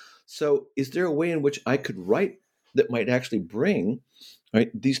genres. So is there a way in which I could write that might actually bring,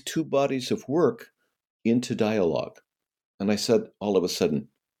 right, these two bodies of work into dialogue? And I said, all of a sudden,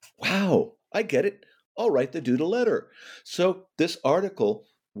 wow, I get it. I'll write the dude a letter. So this article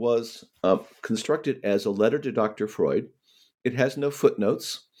was constructed as a letter to Dr. Freud. It has no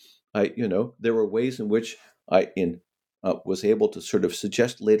footnotes. There were ways in which I was able to sort of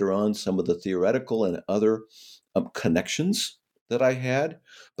suggest later on some of the theoretical and other connections that I had,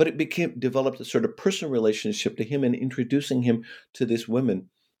 but it developed a sort of personal relationship to him and introducing him to these women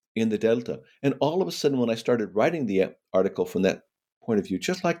in the Delta. And all of a sudden, when I started writing the article from that point of view,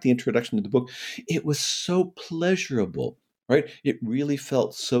 just like the introduction to the book, it was so pleasurable, right? It really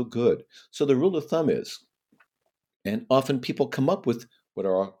felt so good. So the rule of thumb is, and often people come up with what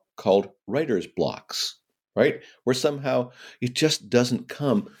are called writer's blocks, right? Where somehow it just doesn't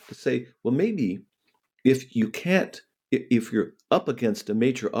come to say, well, maybe if you're up against a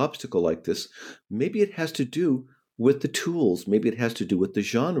major obstacle like this, maybe it has to do with the tools, maybe it has to do with the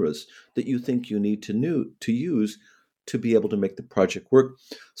genres that you think you need to use to be able to make the project work.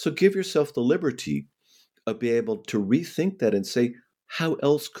 So give yourself the liberty of being able to rethink that and say, how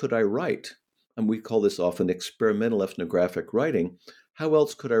else could I write? And we call this often experimental ethnographic writing. How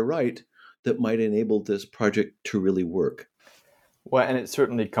else could I write that might enable this project to really work? Well, and it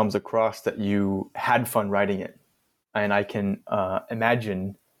certainly comes across that you had fun writing it. And I can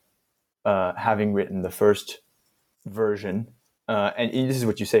imagine having written the first version, and this is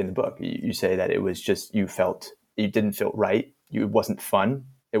what you say in the book. You say that it was just, you didn't feel right. It wasn't fun.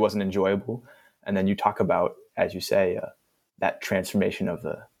 It wasn't enjoyable. And then you talk about, as you say, that transformation of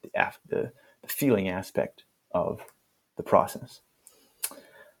the feeling aspect of the process.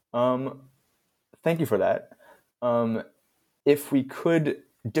 Thank you for that. If we could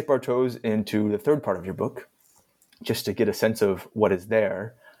dip our toes into the third part of your book, just to get a sense of what is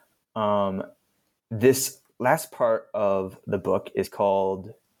there. This last part of the book is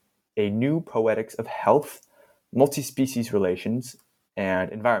called A New Poetics of Health, Multi-Species Relations,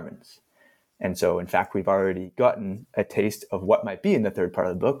 and Environments. And so, in fact, we've already gotten a taste of what might be in the third part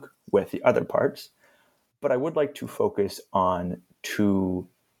of the book with the other parts. But I would like to focus on two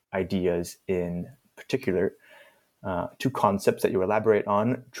ideas in particular, two concepts that you elaborate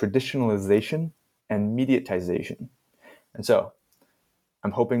on: traditionalization and mediatization. And so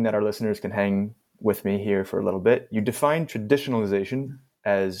I'm hoping that our listeners can hang with me here for a little bit. You define traditionalization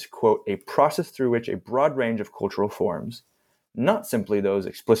as, quote, a process through which a broad range of cultural forms, not simply those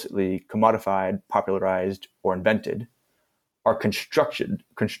explicitly commodified, popularized, or invented, are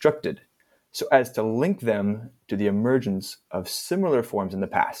constructed so as to link them to the emergence of similar forms in the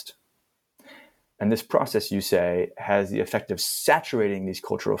past. And this process, you say, has the effect of saturating these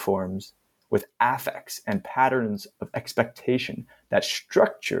cultural forms with affects and patterns of expectation that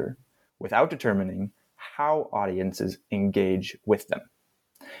structure without determining how audiences engage with them.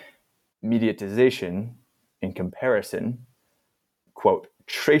 Mediatization, in comparison, quote,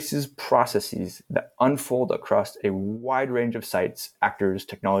 traces processes that unfold across a wide range of sites, actors,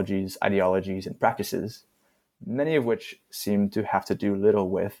 technologies, ideologies, and practices, many of which seem to have to do little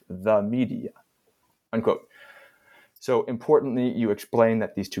with the media, unquote. So importantly, you explain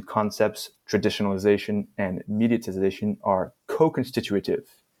that these two concepts, traditionalization and mediatization, are co-constitutive,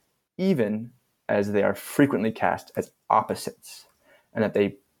 even as they are frequently cast as opposites, and that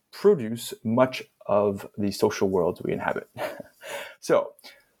they produce much of the social worlds we inhabit. So,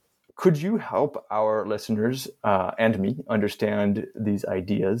 could you help our listeners and me understand these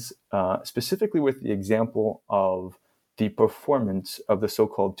ideas, specifically with the example of the performance of the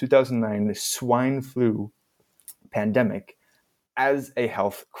so-called 2009 swine flu pandemic as a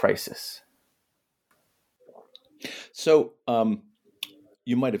health crisis? So,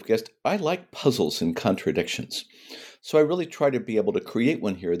 you might have guessed, I like puzzles and contradictions. So I really try to be able to create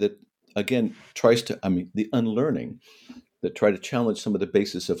one here that, again, tries to, the unlearning, that try to challenge some of the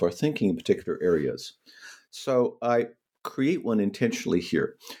basis of our thinking in particular areas. So I create one intentionally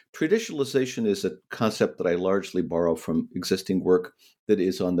here. Traditionalization is a concept that I largely borrow from existing work that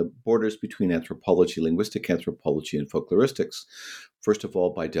is on the borders between anthropology, linguistic anthropology, and folkloristics. First of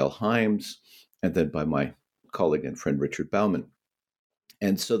all, by Del Hymes, and then by my colleague and friend Richard Bauman.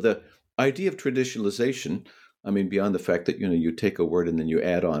 And so the idea of traditionalization, beyond the fact that, you take a word and then you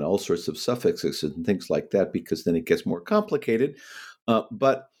add on all sorts of suffixes and things like that, because then it gets more complicated.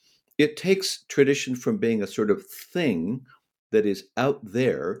 But it takes tradition from being a sort of thing that is out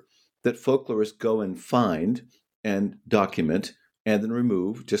there that folklorists go and find and document and then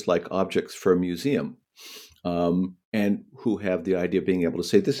remove, just like objects for a museum, and who have the idea of being able to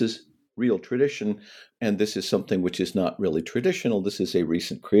say, this is real tradition, and this is something which is not really traditional. This is a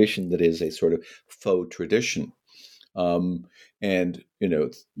recent creation that is a sort of faux tradition. And,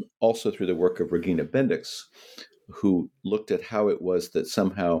 also through the work of Regina Bendix, who looked at how it was that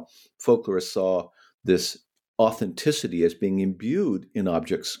somehow folklorists saw this authenticity as being imbued in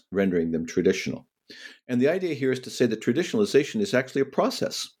objects, rendering them traditional. And the idea here is to say that traditionalization is actually a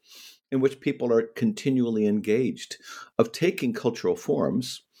process in which people are continually engaged of taking cultural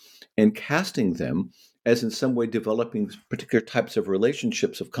forms and casting them as in some way developing particular types of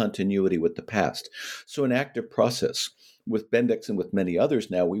relationships of continuity with the past. So an active process. With Bendix and with many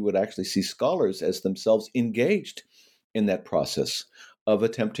others now, we would actually see scholars as themselves engaged in that process of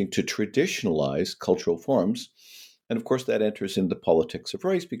attempting to traditionalize cultural forms. And of course, that enters into the politics of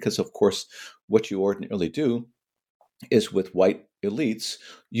race, because of course, what you ordinarily do is with white elites,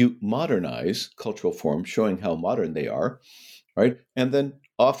 you modernize cultural forms, showing how modern they are, right? And then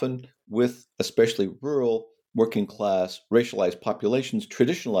often with especially rural, working class, racialized populations,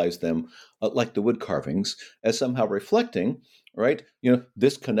 traditionalize them like the wood carvings as somehow reflecting, right?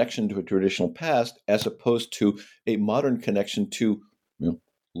 This connection to a traditional past as opposed to a modern connection to,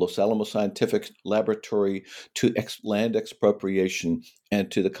 Los Alamos Scientific Laboratory, to land expropriation,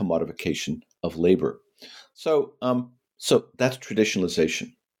 and to the commodification of labor. So that's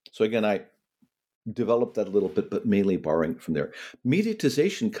traditionalization. So again, I developed that a little bit, but mainly borrowing from there.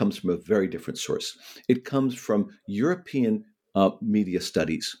 Mediatization comes from a very different source. It comes from European media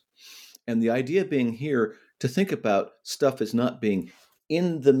studies. And the idea being here to think about stuff as not being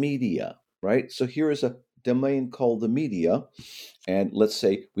in the media, right? So here is a domain called the media. And let's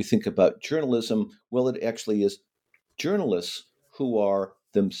say we think about journalism. Well, it actually is journalists who are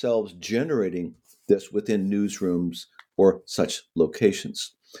themselves generating this within newsrooms or such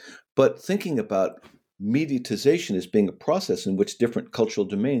locations. But thinking about mediatization as being a process in which different cultural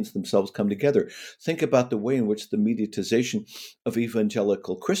domains themselves come together. Think about the way in which the mediatization of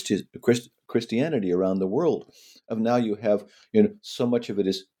evangelical Christianity around the world. Of now you have, so much of it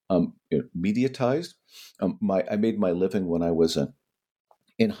is mediatized. I made my living when I was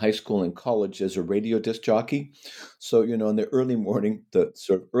in high school and college as a radio disc jockey. So, in the early morning, the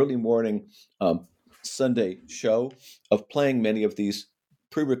sort of early morning Sunday show of playing many of these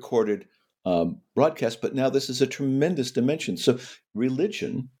pre-recorded broadcasts, but now this is a tremendous dimension. So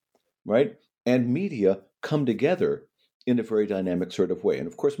religion, right, and media come together in a very dynamic sort of way. And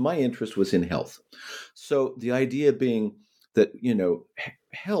of course, my interest was in health. So the idea being that,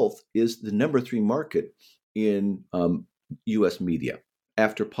 health is the number 3 market in U.S. media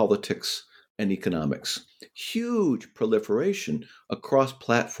after politics and economics. Huge proliferation across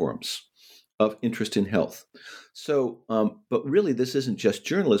platforms of interest in health. So, but really, this isn't just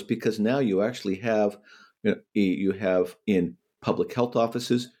journalists, because now you actually have, you have in public health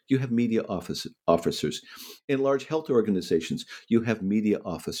offices, you have media officers. In large health organizations, you have media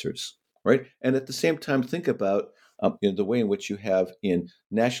officers, right? And at the same time, think about the way in which you have in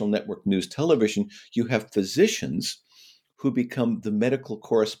national network news television, you have physicians who become the medical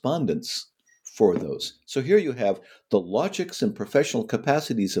correspondents for those. So here you have the logics and professional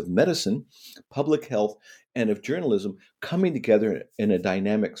capacities of medicine, public health, and of journalism coming together in a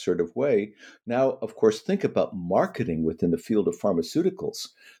dynamic sort of way. Now, of course, think about marketing within the field of pharmaceuticals.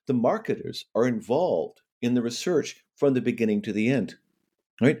 The marketers are involved in the research from the beginning to the end,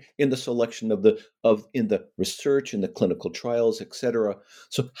 right? In the selection in the research, in the clinical trials, etc.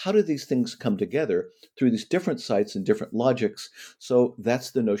 So how do these things come together through these different sites and different logics? So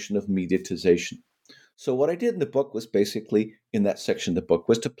that's the notion of mediatization. So what I did in the book was basically, in that section of the book,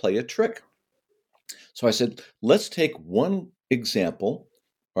 was to play a trick. So I said, let's take one example,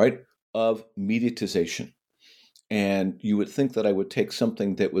 right, of mediatization. And you would think that I would take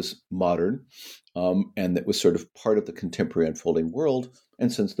something that was modern and that was sort of part of the contemporary unfolding world.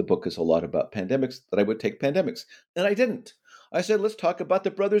 And since the book is a lot about pandemics, that I would take pandemics. And I didn't. I said, let's talk about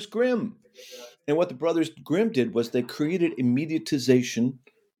the Brothers Grimm. And what the Brothers Grimm did was they created a mediatization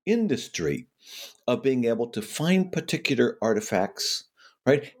industry of being able to find particular artifacts,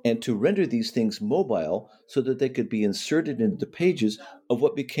 right, and to render these things mobile so that they could be inserted into the pages of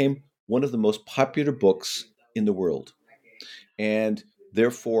what became one of the most popular books in the world. And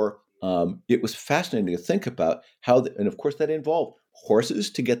therefore, it was fascinating to think about how, and of course that involved horses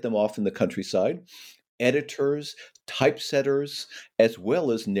to get them off in the countryside, editors, typesetters, as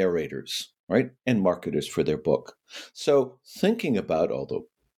well as narrators, right, and marketers for their book. So thinking about, although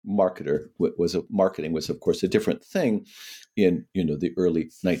marketing was of course a different thing in the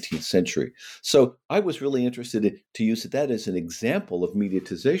early 19th century. So I was really interested to use that as an example of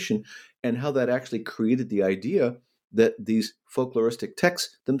mediatization and how that actually created the idea that these folkloristic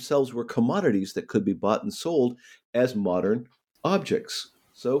texts themselves were commodities that could be bought and sold as modern objects.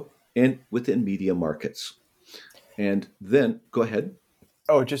 So, and within media markets. And then, go ahead.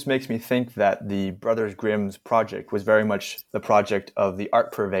 Oh, it just makes me think that the Brothers Grimm's project was very much the project of the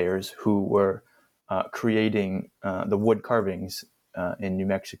art purveyors who were creating the wood carvings in New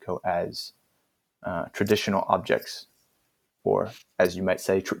Mexico as traditional objects, or as you might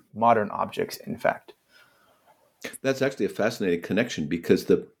say, modern objects, in fact. That's actually a fascinating connection, because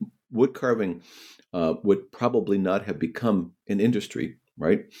the wood carving would probably not have become an industry,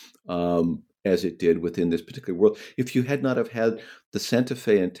 right? As it did within this particular world, if you had not have had the Santa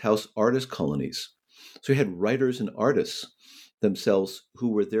Fe and Taos artist colonies. So you had writers and artists themselves who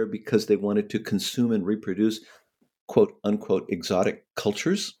were there because they wanted to consume and reproduce, quote unquote, exotic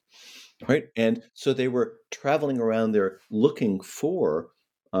cultures, right? And so they were traveling around there looking for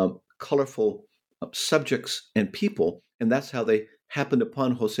colorful subjects and people, and that's how they happened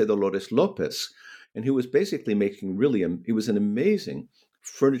upon Jose Dolores Lopez, and he was basically making he was an amazing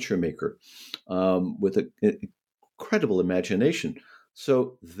furniture maker with an incredible imagination.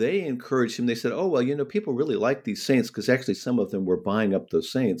 So they encouraged him. They said, oh, well, people really like these saints, because actually some of them were buying up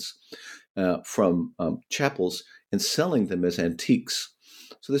those saints from chapels and selling them as antiques.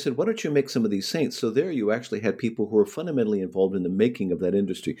 So they said, why don't you make some of these saints? So there you actually had people who were fundamentally involved in the making of that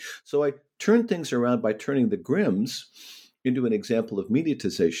industry. So I turned things around by turning the Grimms into an example of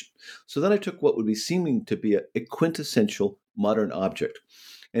mediatization. So then I took what would be seeming to be a quintessential modern object.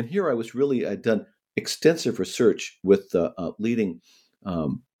 And here I'd done extensive research with the leading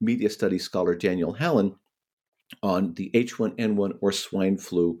media studies scholar Daniel Hallen on the H1N1 or swine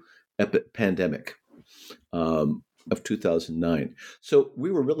flu pandemic of 2009. So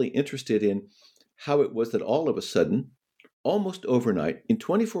we were really interested in how it was that all of a sudden, almost overnight, in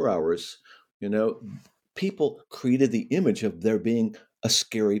 24 hours, people created the image of there being a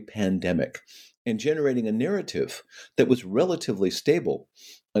scary pandemic and generating a narrative that was relatively stable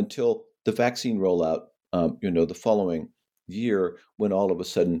until the vaccine rollout, the following year, when all of a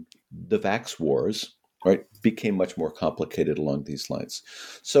sudden the vax wars, right, became much more complicated along these lines.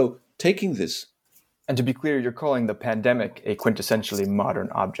 So taking this. And to be clear, you're calling the pandemic a quintessentially modern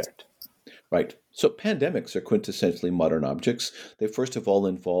object. Right. So pandemics are quintessentially modern objects. They first of all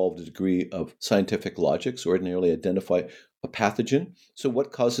involved a degree of scientific logic, so ordinarily identify a pathogen. So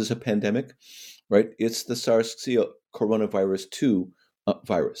what causes a pandemic? Right? It's the SARS-CoV coronavirus 2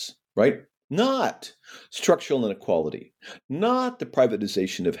 virus, right? Not structural inequality, not the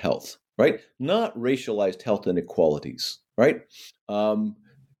privatization of health, right? Not racialized health inequalities, right?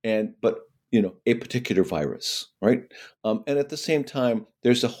 But a particular virus, right? And at the same time,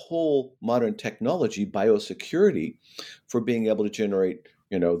 there's a whole modern technology, biosecurity, for being able to generate,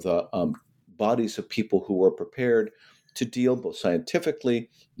 the bodies of people who are prepared to deal both scientifically,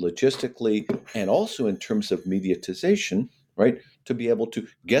 logistically, and also in terms of mediatization, right? To be able to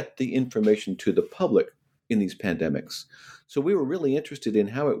get the information to the public in these pandemics. So we were really interested in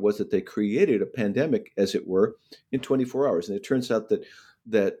how it was that they created a pandemic, as it were, in 24 hours. And it turns out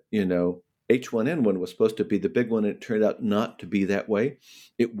that H1N1 was supposed to be the big one, and it turned out not to be that way.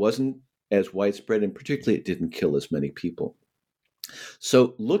 It wasn't as widespread, and particularly it didn't kill as many people.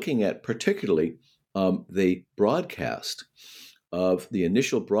 So looking at particularly the broadcast of the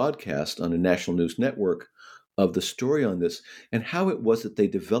initial broadcast on a national news network of the story on this and how it was that they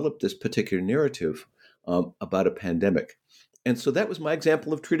developed this particular narrative about a pandemic. And so that was my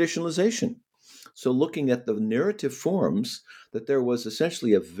example of traditionalization. So looking at the narrative forms, that there was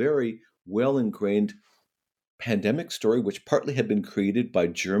essentially a very well-ingrained pandemic story, which partly had been created by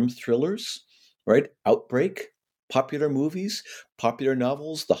germ thrillers, right? Outbreak, popular movies, popular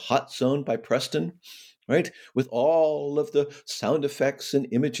novels, The Hot Zone by Preston, right? With all of the sound effects and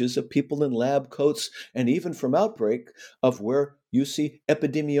images of people in lab coats, and even from Outbreak, of where you see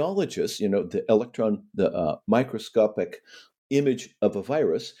epidemiologists, the microscopic image of a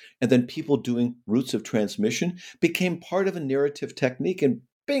virus, and then people doing routes of transmission became part of a narrative technique, and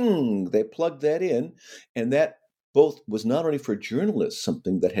bing, they plugged that in, and that both was not only for journalists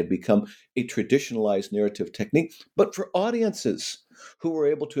something that had become a traditionalized narrative technique, but for audiences who were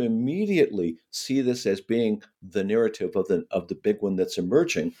able to immediately see this as being the narrative of the big one that's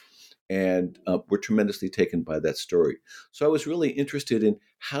emerging, and were tremendously taken by that story. So I was really interested in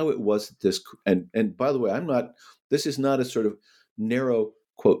how it was this, and by the way, this is not a sort of narrow,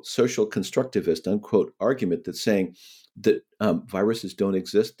 quote, social constructivist, unquote, argument that's saying that viruses don't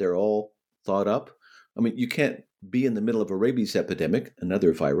exist, they're all thought up. I mean, you can't be in the middle of a rabies epidemic,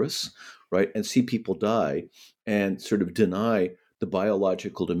 another virus, right, and see people die and sort of deny the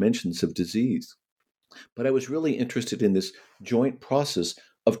biological dimensions of disease. But I was really interested in this joint process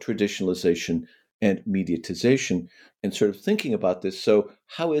of traditionalization and mediatization and sort of thinking about this. So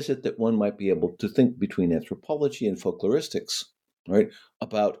how is it that one might be able to think between anthropology and folkloristics, right,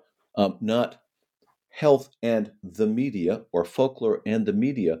 about not health and the media, or folklore and the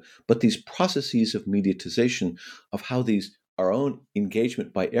media, but these processes of mediatization, of how our own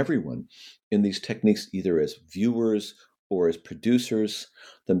engagement by everyone in these techniques, either as viewers or as producers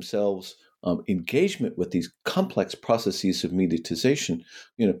themselves, engagement with these complex processes of mediatization,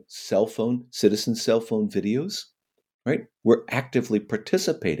 citizen cell phone videos, right? We're actively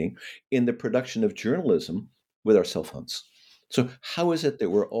participating in the production of journalism with our cell phones. So how is it that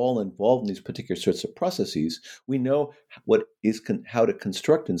we're all involved in these particular sorts of processes? We know how to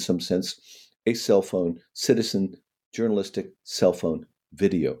construct, in some sense, a cell phone, citizen journalistic cell phone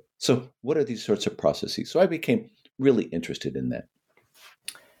video. So what are these sorts of processes? So I became really interested in that.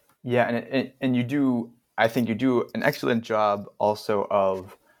 Yeah, and I think you do an excellent job also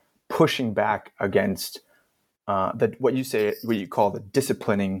of pushing back against what you call the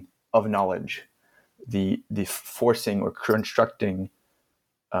disciplining of knowledge, the forcing or constructing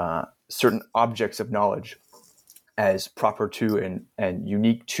certain objects of knowledge as proper to and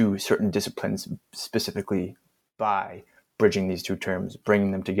unique to certain disciplines, specifically by bridging these two terms,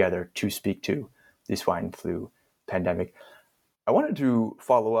 bringing them together to speak to the swine flu pandemic. I wanted to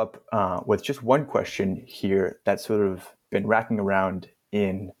follow up with just one question here that's sort of been racking around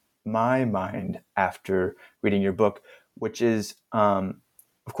in my mind after reading your book, which is, of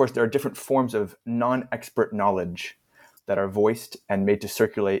course, there are different forms of non-expert knowledge that are voiced and made to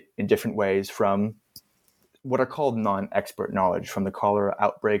circulate in different ways, from what are called non-expert knowledge, from the cholera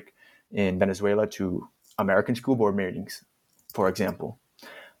outbreak in Venezuela to American school board meetings, for example.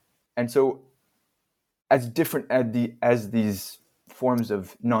 And so as different as these forms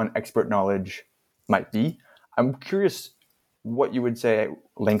of non-expert knowledge might be, I'm curious what you would say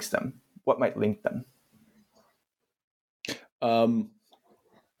links them. What might link them?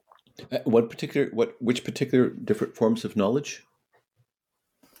 Which particular different forms of knowledge?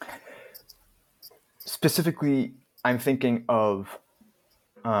 Specifically, I'm thinking of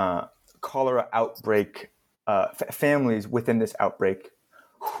cholera outbreak, families within this outbreak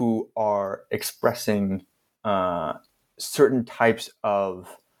who are expressing certain types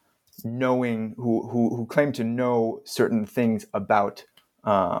of knowing, who claim to know certain things about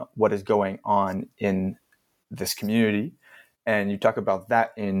what is going on in this community. And you talk about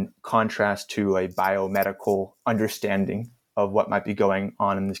that in contrast to a biomedical understanding of what might be going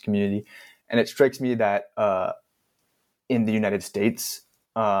on in this community. And it strikes me that in the United States,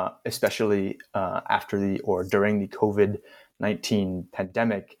 especially after or during the COVID-19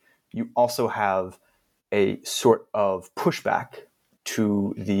 pandemic, you also have a sort of pushback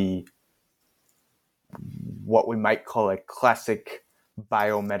to what we might call a classic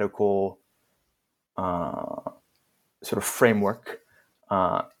biomedical sort of framework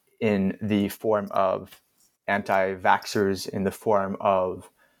in the form of anti-vaxxers, in the form of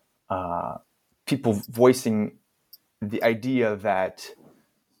people voicing the idea that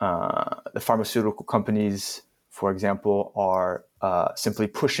the pharmaceutical companies, for example, are simply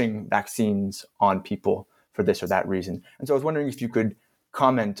pushing vaccines on people for this or that reason. And so I was wondering if you could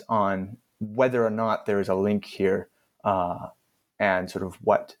comment on whether or not there is a link here and sort of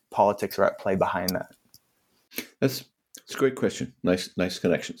what politics are at play behind that. That's a great question. Nice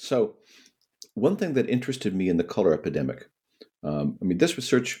connection. So one thing that interested me in the cholera epidemic, this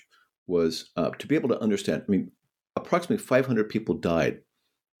research was to be able to understand, approximately 500 people died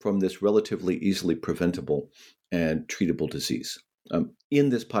from this relatively easily preventable and treatable disease in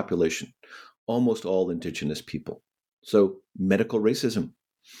this population, almost all indigenous people. So medical racism.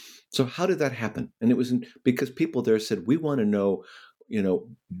 So how did that happen? And it was because people there said, we want to know,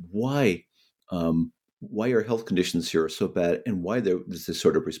 why our health conditions here are so bad and why there's this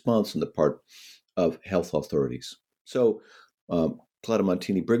sort of response on the part of health authorities. So Clara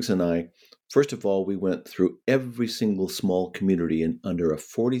Montini Briggs and I, first of all, we went through every single small community in a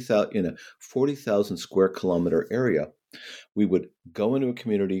 40,000 square kilometer area. We would go into a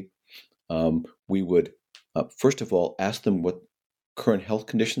community. We would, first of all, ask them what current health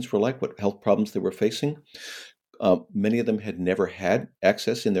conditions were like, what health problems they were facing. Many of them had never had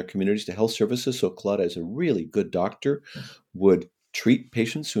access in their communities to health services. So Clara, as a really good doctor, would treat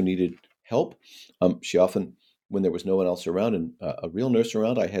patients who needed help. She often, when there was no one else around and a real nurse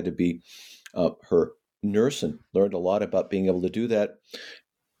around, I had to be her nurse and learned a lot about being able to do that.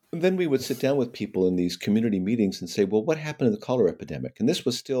 And then we would sit down with people in these community meetings and say, well, what happened in the cholera epidemic? And this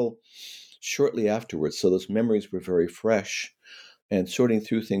was still shortly afterwards. So those memories were very fresh and sorting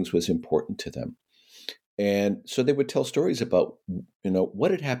through things was important to them. And so they would tell stories about,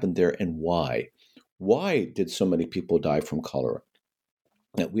 what had happened there and why. Why did so many people die from cholera?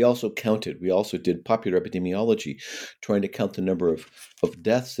 Now, we also did popular epidemiology, trying to count the number of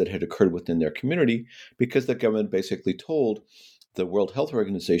deaths that had occurred within their community, because the government basically told the World Health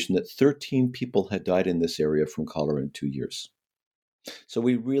Organization that 13 people had died in this area from cholera in 2 years. So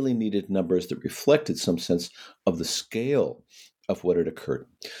we really needed numbers that reflected some sense of the scale of what had occurred.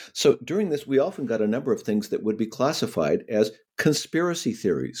 So during this, we often got a number of things that would be classified as conspiracy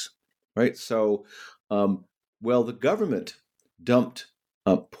theories, right? So, the government dumped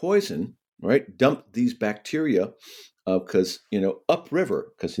poison, right? Dumped these bacteria because,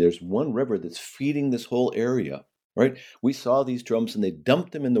 upriver, because there's one river that's feeding this whole area, right? We saw these drums and they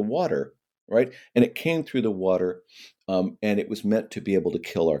dumped them in the water, right? And it came through the water and it was meant to be able to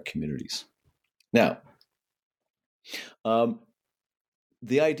kill our communities. Now,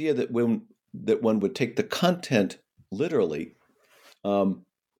 the idea that one would take the content literally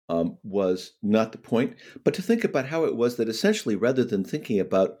was not the point, but to think about how it was that essentially, rather than thinking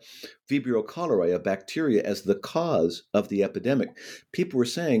about Vibrio cholerae, a bacteria, as the cause of the epidemic, people were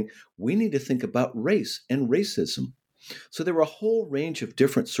saying, we need to think about race and racism. So there were a whole range of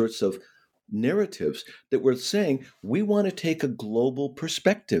different sorts of narratives that were saying, we want to take a global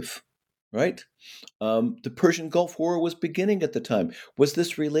perspective. Right? The Persian Gulf War was beginning at the time. Was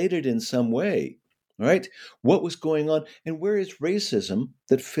this related in some way? Right? What was going on? And where is racism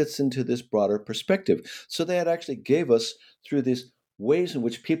that fits into this broader perspective? So that actually gave us, through these ways in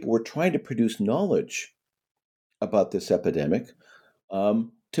which people were trying to produce knowledge about this epidemic,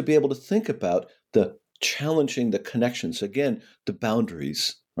 to be able to think about challenging the connections, again, the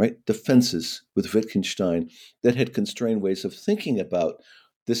boundaries, right? The fences with Wittgenstein that had constrained ways of thinking about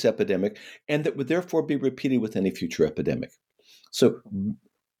this epidemic, and that would therefore be repeated with any future epidemic. So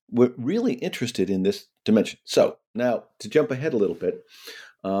we're really interested in this dimension. So now, to jump ahead a little bit,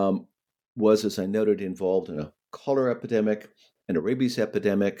 was, as I noted, involved in a cholera epidemic and a rabies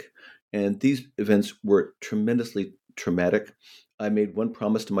epidemic, and these events were tremendously traumatic. I made one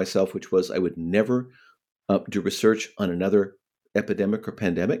promise to myself, which was I would never do research on another epidemic or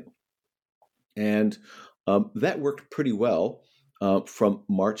pandemic, and that worked pretty well. From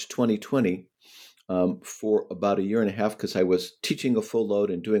March 2020 for about a year and a half, because I was teaching a full load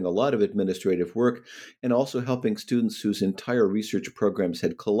and doing a lot of administrative work and also helping students whose entire research programs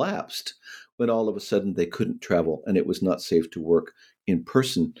had collapsed when all of a sudden they couldn't travel and it was not safe to work in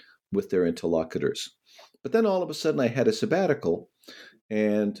person with their interlocutors. But then all of a sudden I had a sabbatical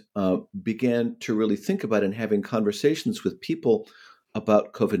and began to really think about and having conversations with people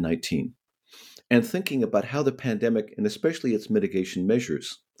about COVID-19 and thinking about how the pandemic, and especially its mitigation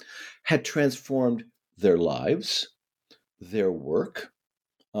measures, had transformed their lives, their work,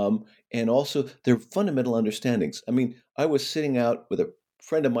 and also their fundamental understandings. I mean, I was sitting out with a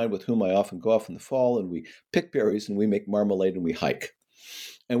friend of mine with whom I often go off in the fall, and we pick berries and we make marmalade and we hike.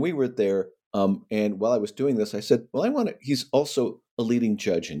 And we were there. And while I was doing this, I said, well, he's also a leading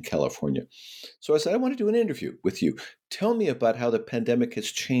judge in California. So I said, I want to do an interview with you. Tell me about how the pandemic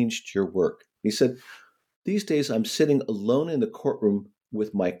has changed your work. He said, these days I'm sitting alone in the courtroom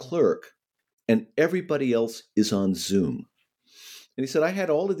with my clerk and everybody else is on Zoom. And he said, I had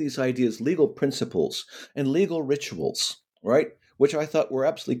all of these ideas, legal principles and legal rituals, right? Which I thought were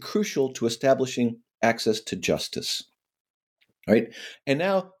absolutely crucial to establishing access to justice. Right. And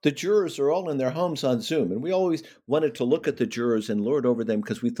now the jurors are all in their homes on Zoom. And we always wanted to look at the jurors and lord over them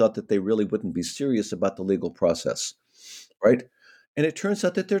because we thought that they really wouldn't be serious about the legal process. Right. And it turns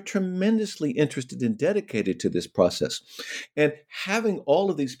out that they're tremendously interested and dedicated to this process. And having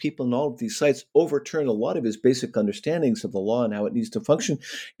all of these people and all of these sites overturn a lot of his basic understandings of the law and how it needs to function.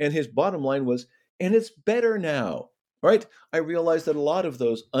 And his bottom line was, and it's better now. Right? I realized that a lot of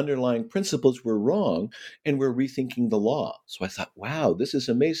those underlying principles were wrong and we're rethinking the law. So I thought, wow, this is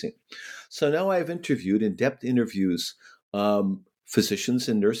amazing. So now I've interviewed in-depth interviews physicians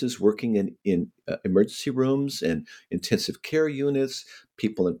and nurses working in emergency rooms and intensive care units,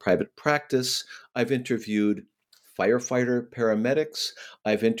 people in private practice. I've interviewed firefighter paramedics.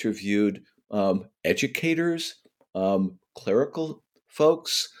 I've interviewed educators, clerical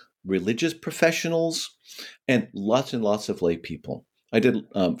folks, religious professionals, and lots of lay people. I did,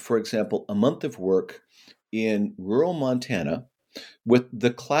 for example, a month of work in rural Montana with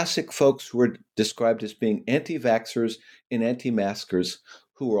the classic folks who were described as being anti-vaxxers and anti-maskers,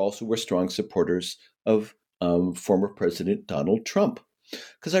 who were strong supporters of former President Donald Trump.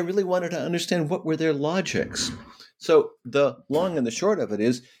 Because I really wanted to understand what were their logics. So the long and the short of it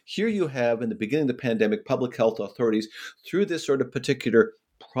is, here you have, in the beginning of the pandemic, public health authorities, through this sort of particular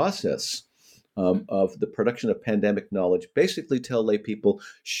process of the production of pandemic knowledge, basically tell lay people,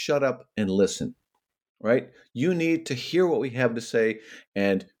 shut up and listen, right? You need to hear what we have to say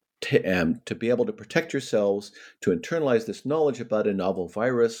and to be able to protect yourselves, to internalize this knowledge about a novel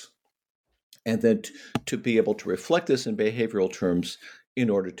virus, and then to be able to reflect this in behavioral terms in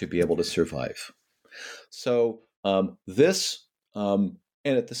order to be able to survive. So and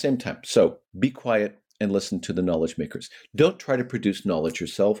at the same time, so be quiet and listen to the knowledge makers. Don't try to produce knowledge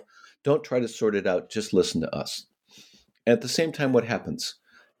yourself. Don't try to sort it out. Just listen to us. At the same time, what happens?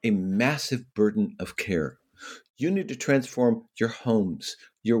 A massive burden of care. You need to transform your homes,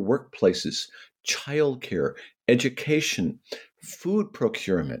 your workplaces, childcare, education, food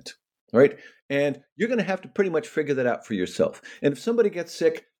procurement, right? And you're going to have to pretty much figure that out for yourself. And if somebody gets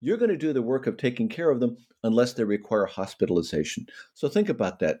sick, you're going to do the work of taking care of them unless they require hospitalization. So think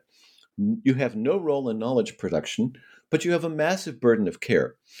about that. You have no role in knowledge production, but you have a massive burden of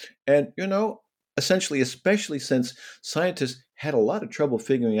care. And, essentially, especially since scientists had a lot of trouble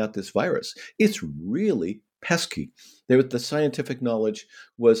figuring out this virus, it's really pesky. The scientific knowledge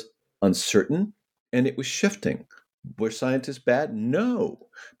was uncertain and it was shifting. Were scientists bad? No,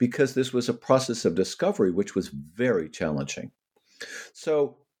 because this was a process of discovery, which was very challenging.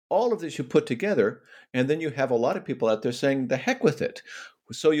 So all of this you put together, and then you have a lot of people out there saying, the heck with it.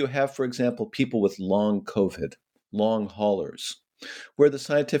 So you have, for example, people with long COVID, long haulers, where the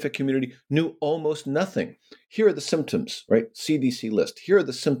scientific community knew almost nothing. Here are the symptoms, right? CDC list. Here are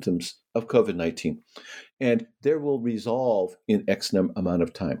the symptoms of COVID-19. And they will resolve in X amount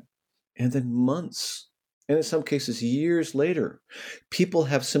of time. And then months, and in some cases years later, people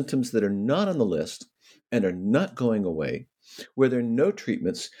have symptoms that are not on the list and are not going away, where there are no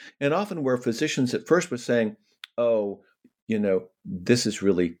treatments, and often where physicians at first were saying, oh, this is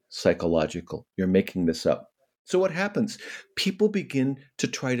really psychological. You're making this up. So what happens? People begin to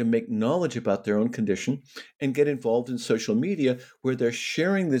try to make knowledge about their own condition and get involved in social media where they're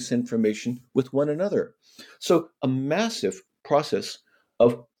sharing this information with one another. So a massive process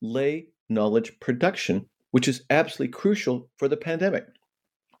of lay knowledge production, which is absolutely crucial for the pandemic.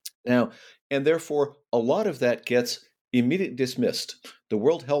 Now, and therefore, a lot of that gets immediately dismissed. The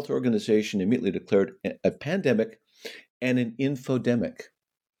World Health Organization immediately declared a pandemic and an infodemic.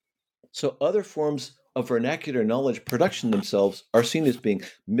 So other forms of vernacular knowledge production themselves are seen as being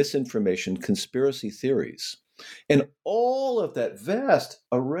misinformation, conspiracy theories. And all of that vast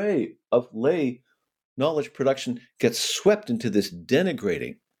array of lay knowledge production gets swept into this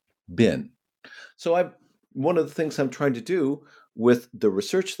denigrating bin. So one of the things I'm trying to do with the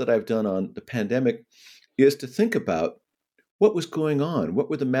research that I've done on the pandemic is to think about what was going on. What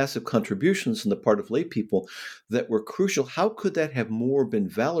were the massive contributions on the part of lay people that were crucial? How could that have more been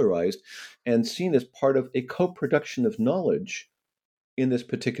valorized and seen as part of a co-production of knowledge in this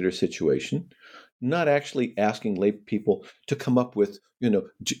particular situation? Not actually asking lay people to come up with,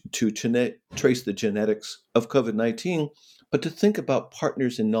 trace the genetics of COVID-19, but to think about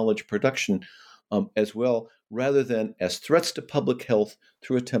partners in knowledge production as well, rather than as threats to public health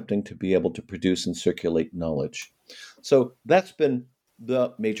through attempting to be able to produce and circulate knowledge. So that's been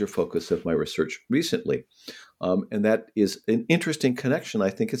the major focus of my research recently. And that is an interesting connection. I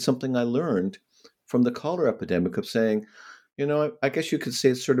think it's something I learned from the cholera epidemic of saying, I guess you could say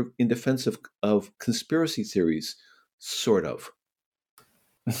it's sort of in defense of conspiracy theories, sort of.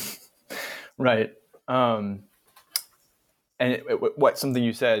 Right. And something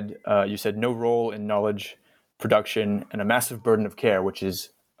you said no role in knowledge production and a massive burden of care, which is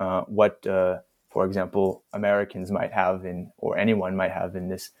what, for example, Americans might have or anyone might have in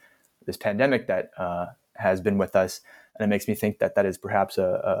this pandemic that has been with us. And it makes me think that is perhaps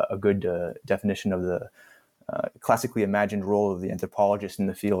a good definition of the classically imagined role of the anthropologist in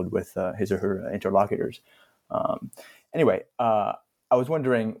the field with his or her interlocutors. Anyway, I was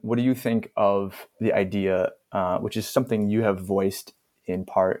wondering, what do you think of the idea, which is something you have voiced in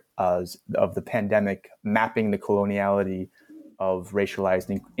part of the pandemic, mapping the coloniality of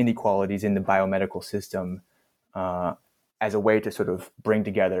racialized inequalities in the biomedical system as a way to sort of bring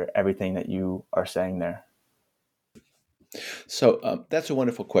together everything that you are saying there? So that's a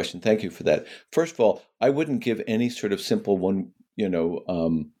wonderful question. Thank you for that. First of all, I wouldn't give any sort of simple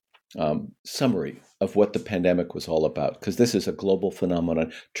summary of what the pandemic was all about, because this is a global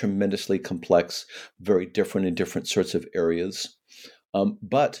phenomenon, tremendously complex, very different in different sorts of areas.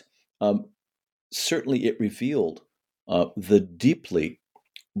 But certainly it revealed the deeply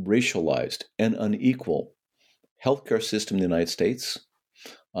racialized and unequal healthcare system in the United States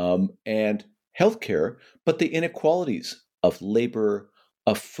and healthcare, but the inequalities of labor,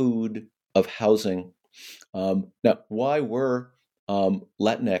 of food, of housing. Now, why were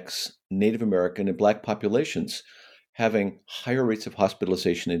Latinx, Native American, and Black populations having higher rates of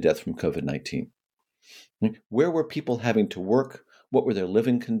hospitalization and death from COVID-19? Where were people having to work? What were their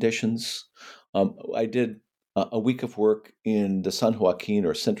living conditions? I did a week of work in the San Joaquin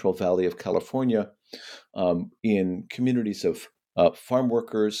or Central Valley of California in communities of farm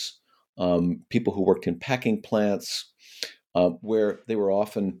workers, people who worked in packing plants, where they were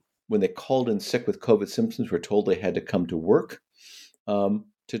often, when they called in sick with COVID symptoms, were told they had to come to work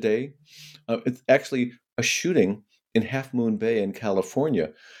today. It's actually a shooting in Half Moon Bay in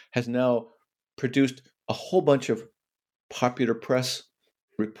California has now produced a whole bunch of popular press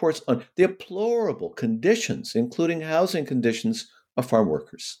reports on the deplorable conditions, including housing conditions, of farm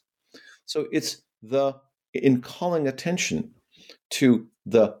workers. So it's in calling attention to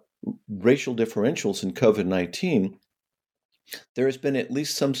the racial differentials in COVID-19, there has been at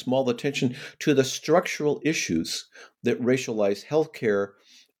least some small attention to the structural issues that racialize healthcare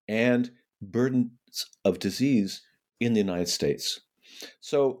and burdens of disease in the United States.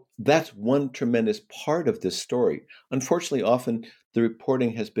 So that's one tremendous part of this story. Unfortunately, often the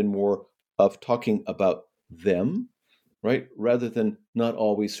reporting has been more of talking about them, right, rather than not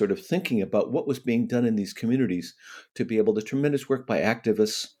always sort of thinking about what was being done in these communities to be able to tremendous work by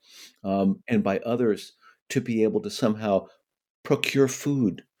activists and by others to be able to somehow procure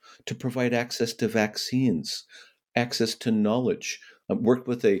food, to provide access to vaccines, access to knowledge. I worked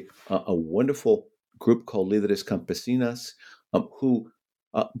with a wonderful group called Líderes Campesinas, who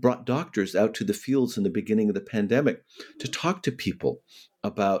brought doctors out to the fields in the beginning of the pandemic to talk to people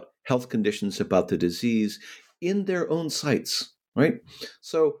about health conditions, about the disease in their own sites, right?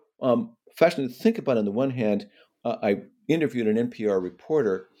 So fascinating to think about. On the one hand, I interviewed an NPR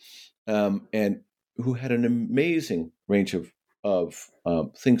reporter and who had an amazing range of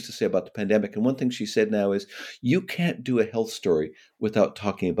things to say about the pandemic. And one thing she said now is, you can't do a health story without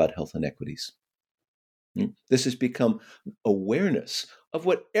talking about health inequities. This has become awareness of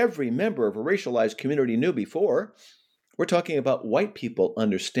what every member of a racialized community knew before. We're talking about white people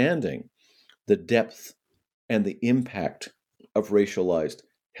understanding the depth and the impact of racialized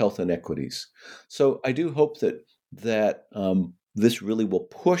health inequities. So I do hope that this really will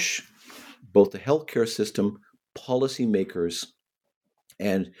push both the healthcare system, policymakers,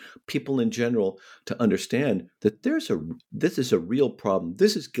 and people in general to understand that this is a real problem.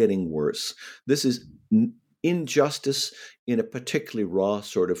 This is getting worse. This is injustice in a particularly raw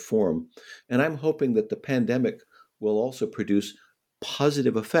sort of form. And I'm hoping that the pandemic will also produce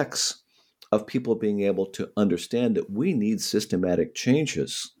positive effects of people being able to understand that we need systematic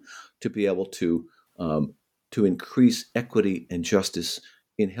changes to be able to increase equity and justice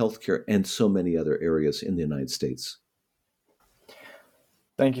in healthcare and so many other areas in the United States.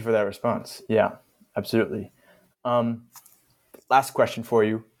 Thank you for that response. Yeah, absolutely. Last question for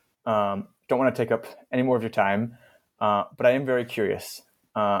you. Don't want to take up any more of your time, but I am very curious.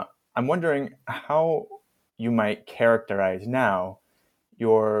 I'm wondering how you might characterize now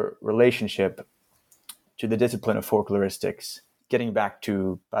your relationship to the discipline of folkloristics, getting back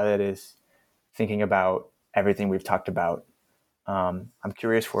to, by that is, thinking about everything we've talked about. I'm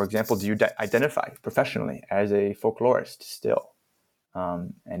curious, for example, do you identify professionally as a folklorist still?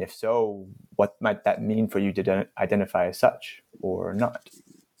 And if so, what might that mean for you to identify as such or not?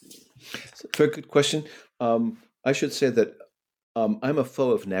 Very good question. I should say that I'm a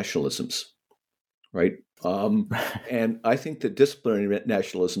foe of nationalisms, right? And I think that disciplinary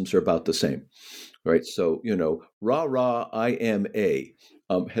nationalisms are about the same, right? So, rah, rah, I am a,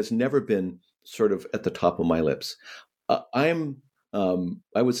 has never been sort of at the top of my lips. I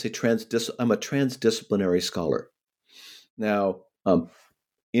would say I'm a transdisciplinary scholar. Now,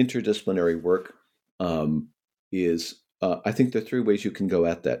 interdisciplinary work is, I think there are three ways you can go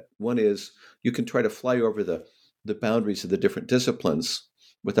at that. One is you can try to fly over the boundaries of the different disciplines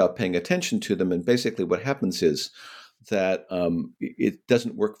without paying attention to them. And basically what happens is that it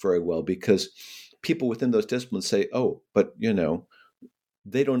doesn't work very well because people within those disciplines say, oh, but,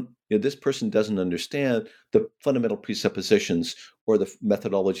 they don't, this person doesn't understand the fundamental presuppositions or the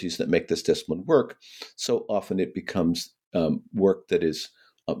methodologies that make this discipline work. So often it becomes work that is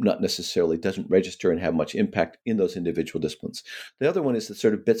not necessarily doesn't register and have much impact in those individual disciplines. The other one is the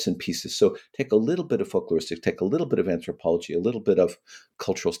sort of bits and pieces. So take a little bit of folkloristics, take a little bit of anthropology, a little bit of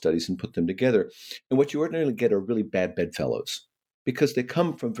cultural studies and put them together. And what you ordinarily get are really bad bedfellows because they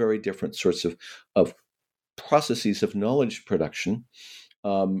come from very different sorts of processes of knowledge production.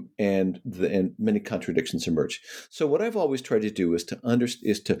 And many contradictions emerge. So what I've always tried to do is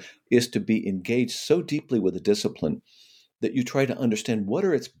to be engaged so deeply with a discipline that you try to understand what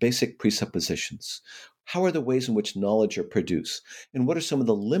are its basic presuppositions, how are the ways in which knowledge are produced, and what are some of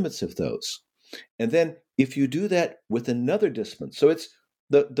the limits of those. And then if you do that with another discipline, so it's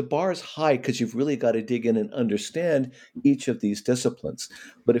the bar is high because you've really got to dig in and understand each of these disciplines.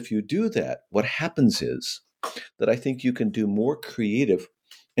 But if you do that, what happens is that I think you can do more creative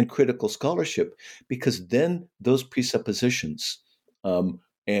and critical scholarship because then those presuppositions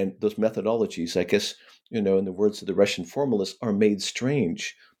and those methodologies, I guess, in the words of the Russian formalists, are made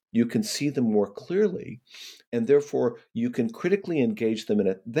strange. You can see them more clearly, and therefore you can critically engage them. And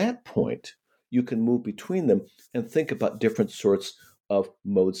at that point, you can move between them and think about different sorts of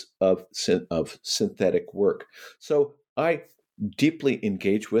modes of synthetic work. So I deeply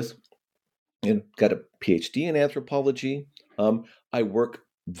engage with and got a PhD in anthropology. I work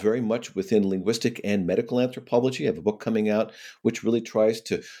very much within linguistic and medical anthropology. I have a book coming out which really tries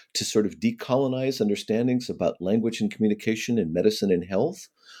to sort of decolonize understandings about language and communication in medicine and health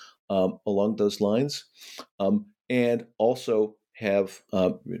along those lines. And also have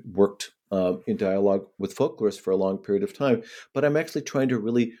worked in dialogue with folklorists for a long period of time. But I'm actually trying to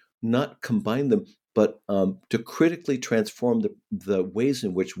really not combine them, but to critically transform the ways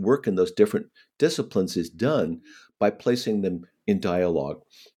in which work in those different disciplines is done by placing them in dialogue.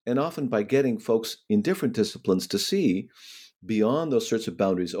 And often by getting folks in different disciplines to see beyond those sorts of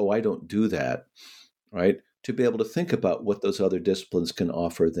boundaries, oh, I don't do that, right? To be able to think about what those other disciplines can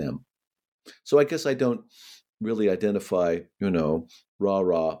offer them. So I guess I don't really identify,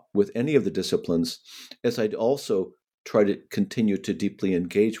 rah-rah with any of the disciplines, as I'd also try to continue to deeply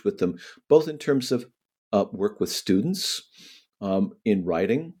engage with them, both in terms of work with students, in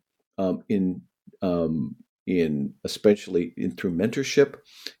writing, in especially through mentorship,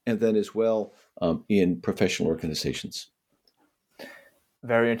 and then as well in professional organizations.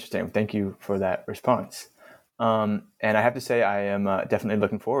 Very interesting. Thank you for that response. And I have to say, I am definitely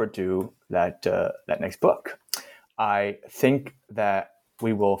looking forward to that next book. I think that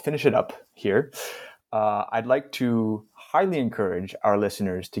we will finish it up here. I'd like to highly encourage our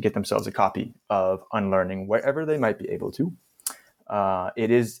listeners to get themselves a copy of Unlearning wherever they might be able to.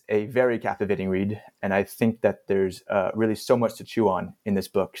 It is a very captivating read, and I think that there's really so much to chew on in this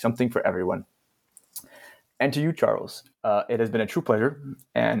book, something for everyone. And to you, Charles, it has been a true pleasure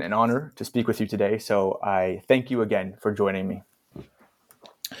and an honor to speak with you today, so I thank you again for joining me.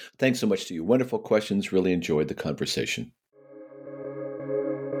 Thanks so much to you. Wonderful questions. Really enjoyed the conversation.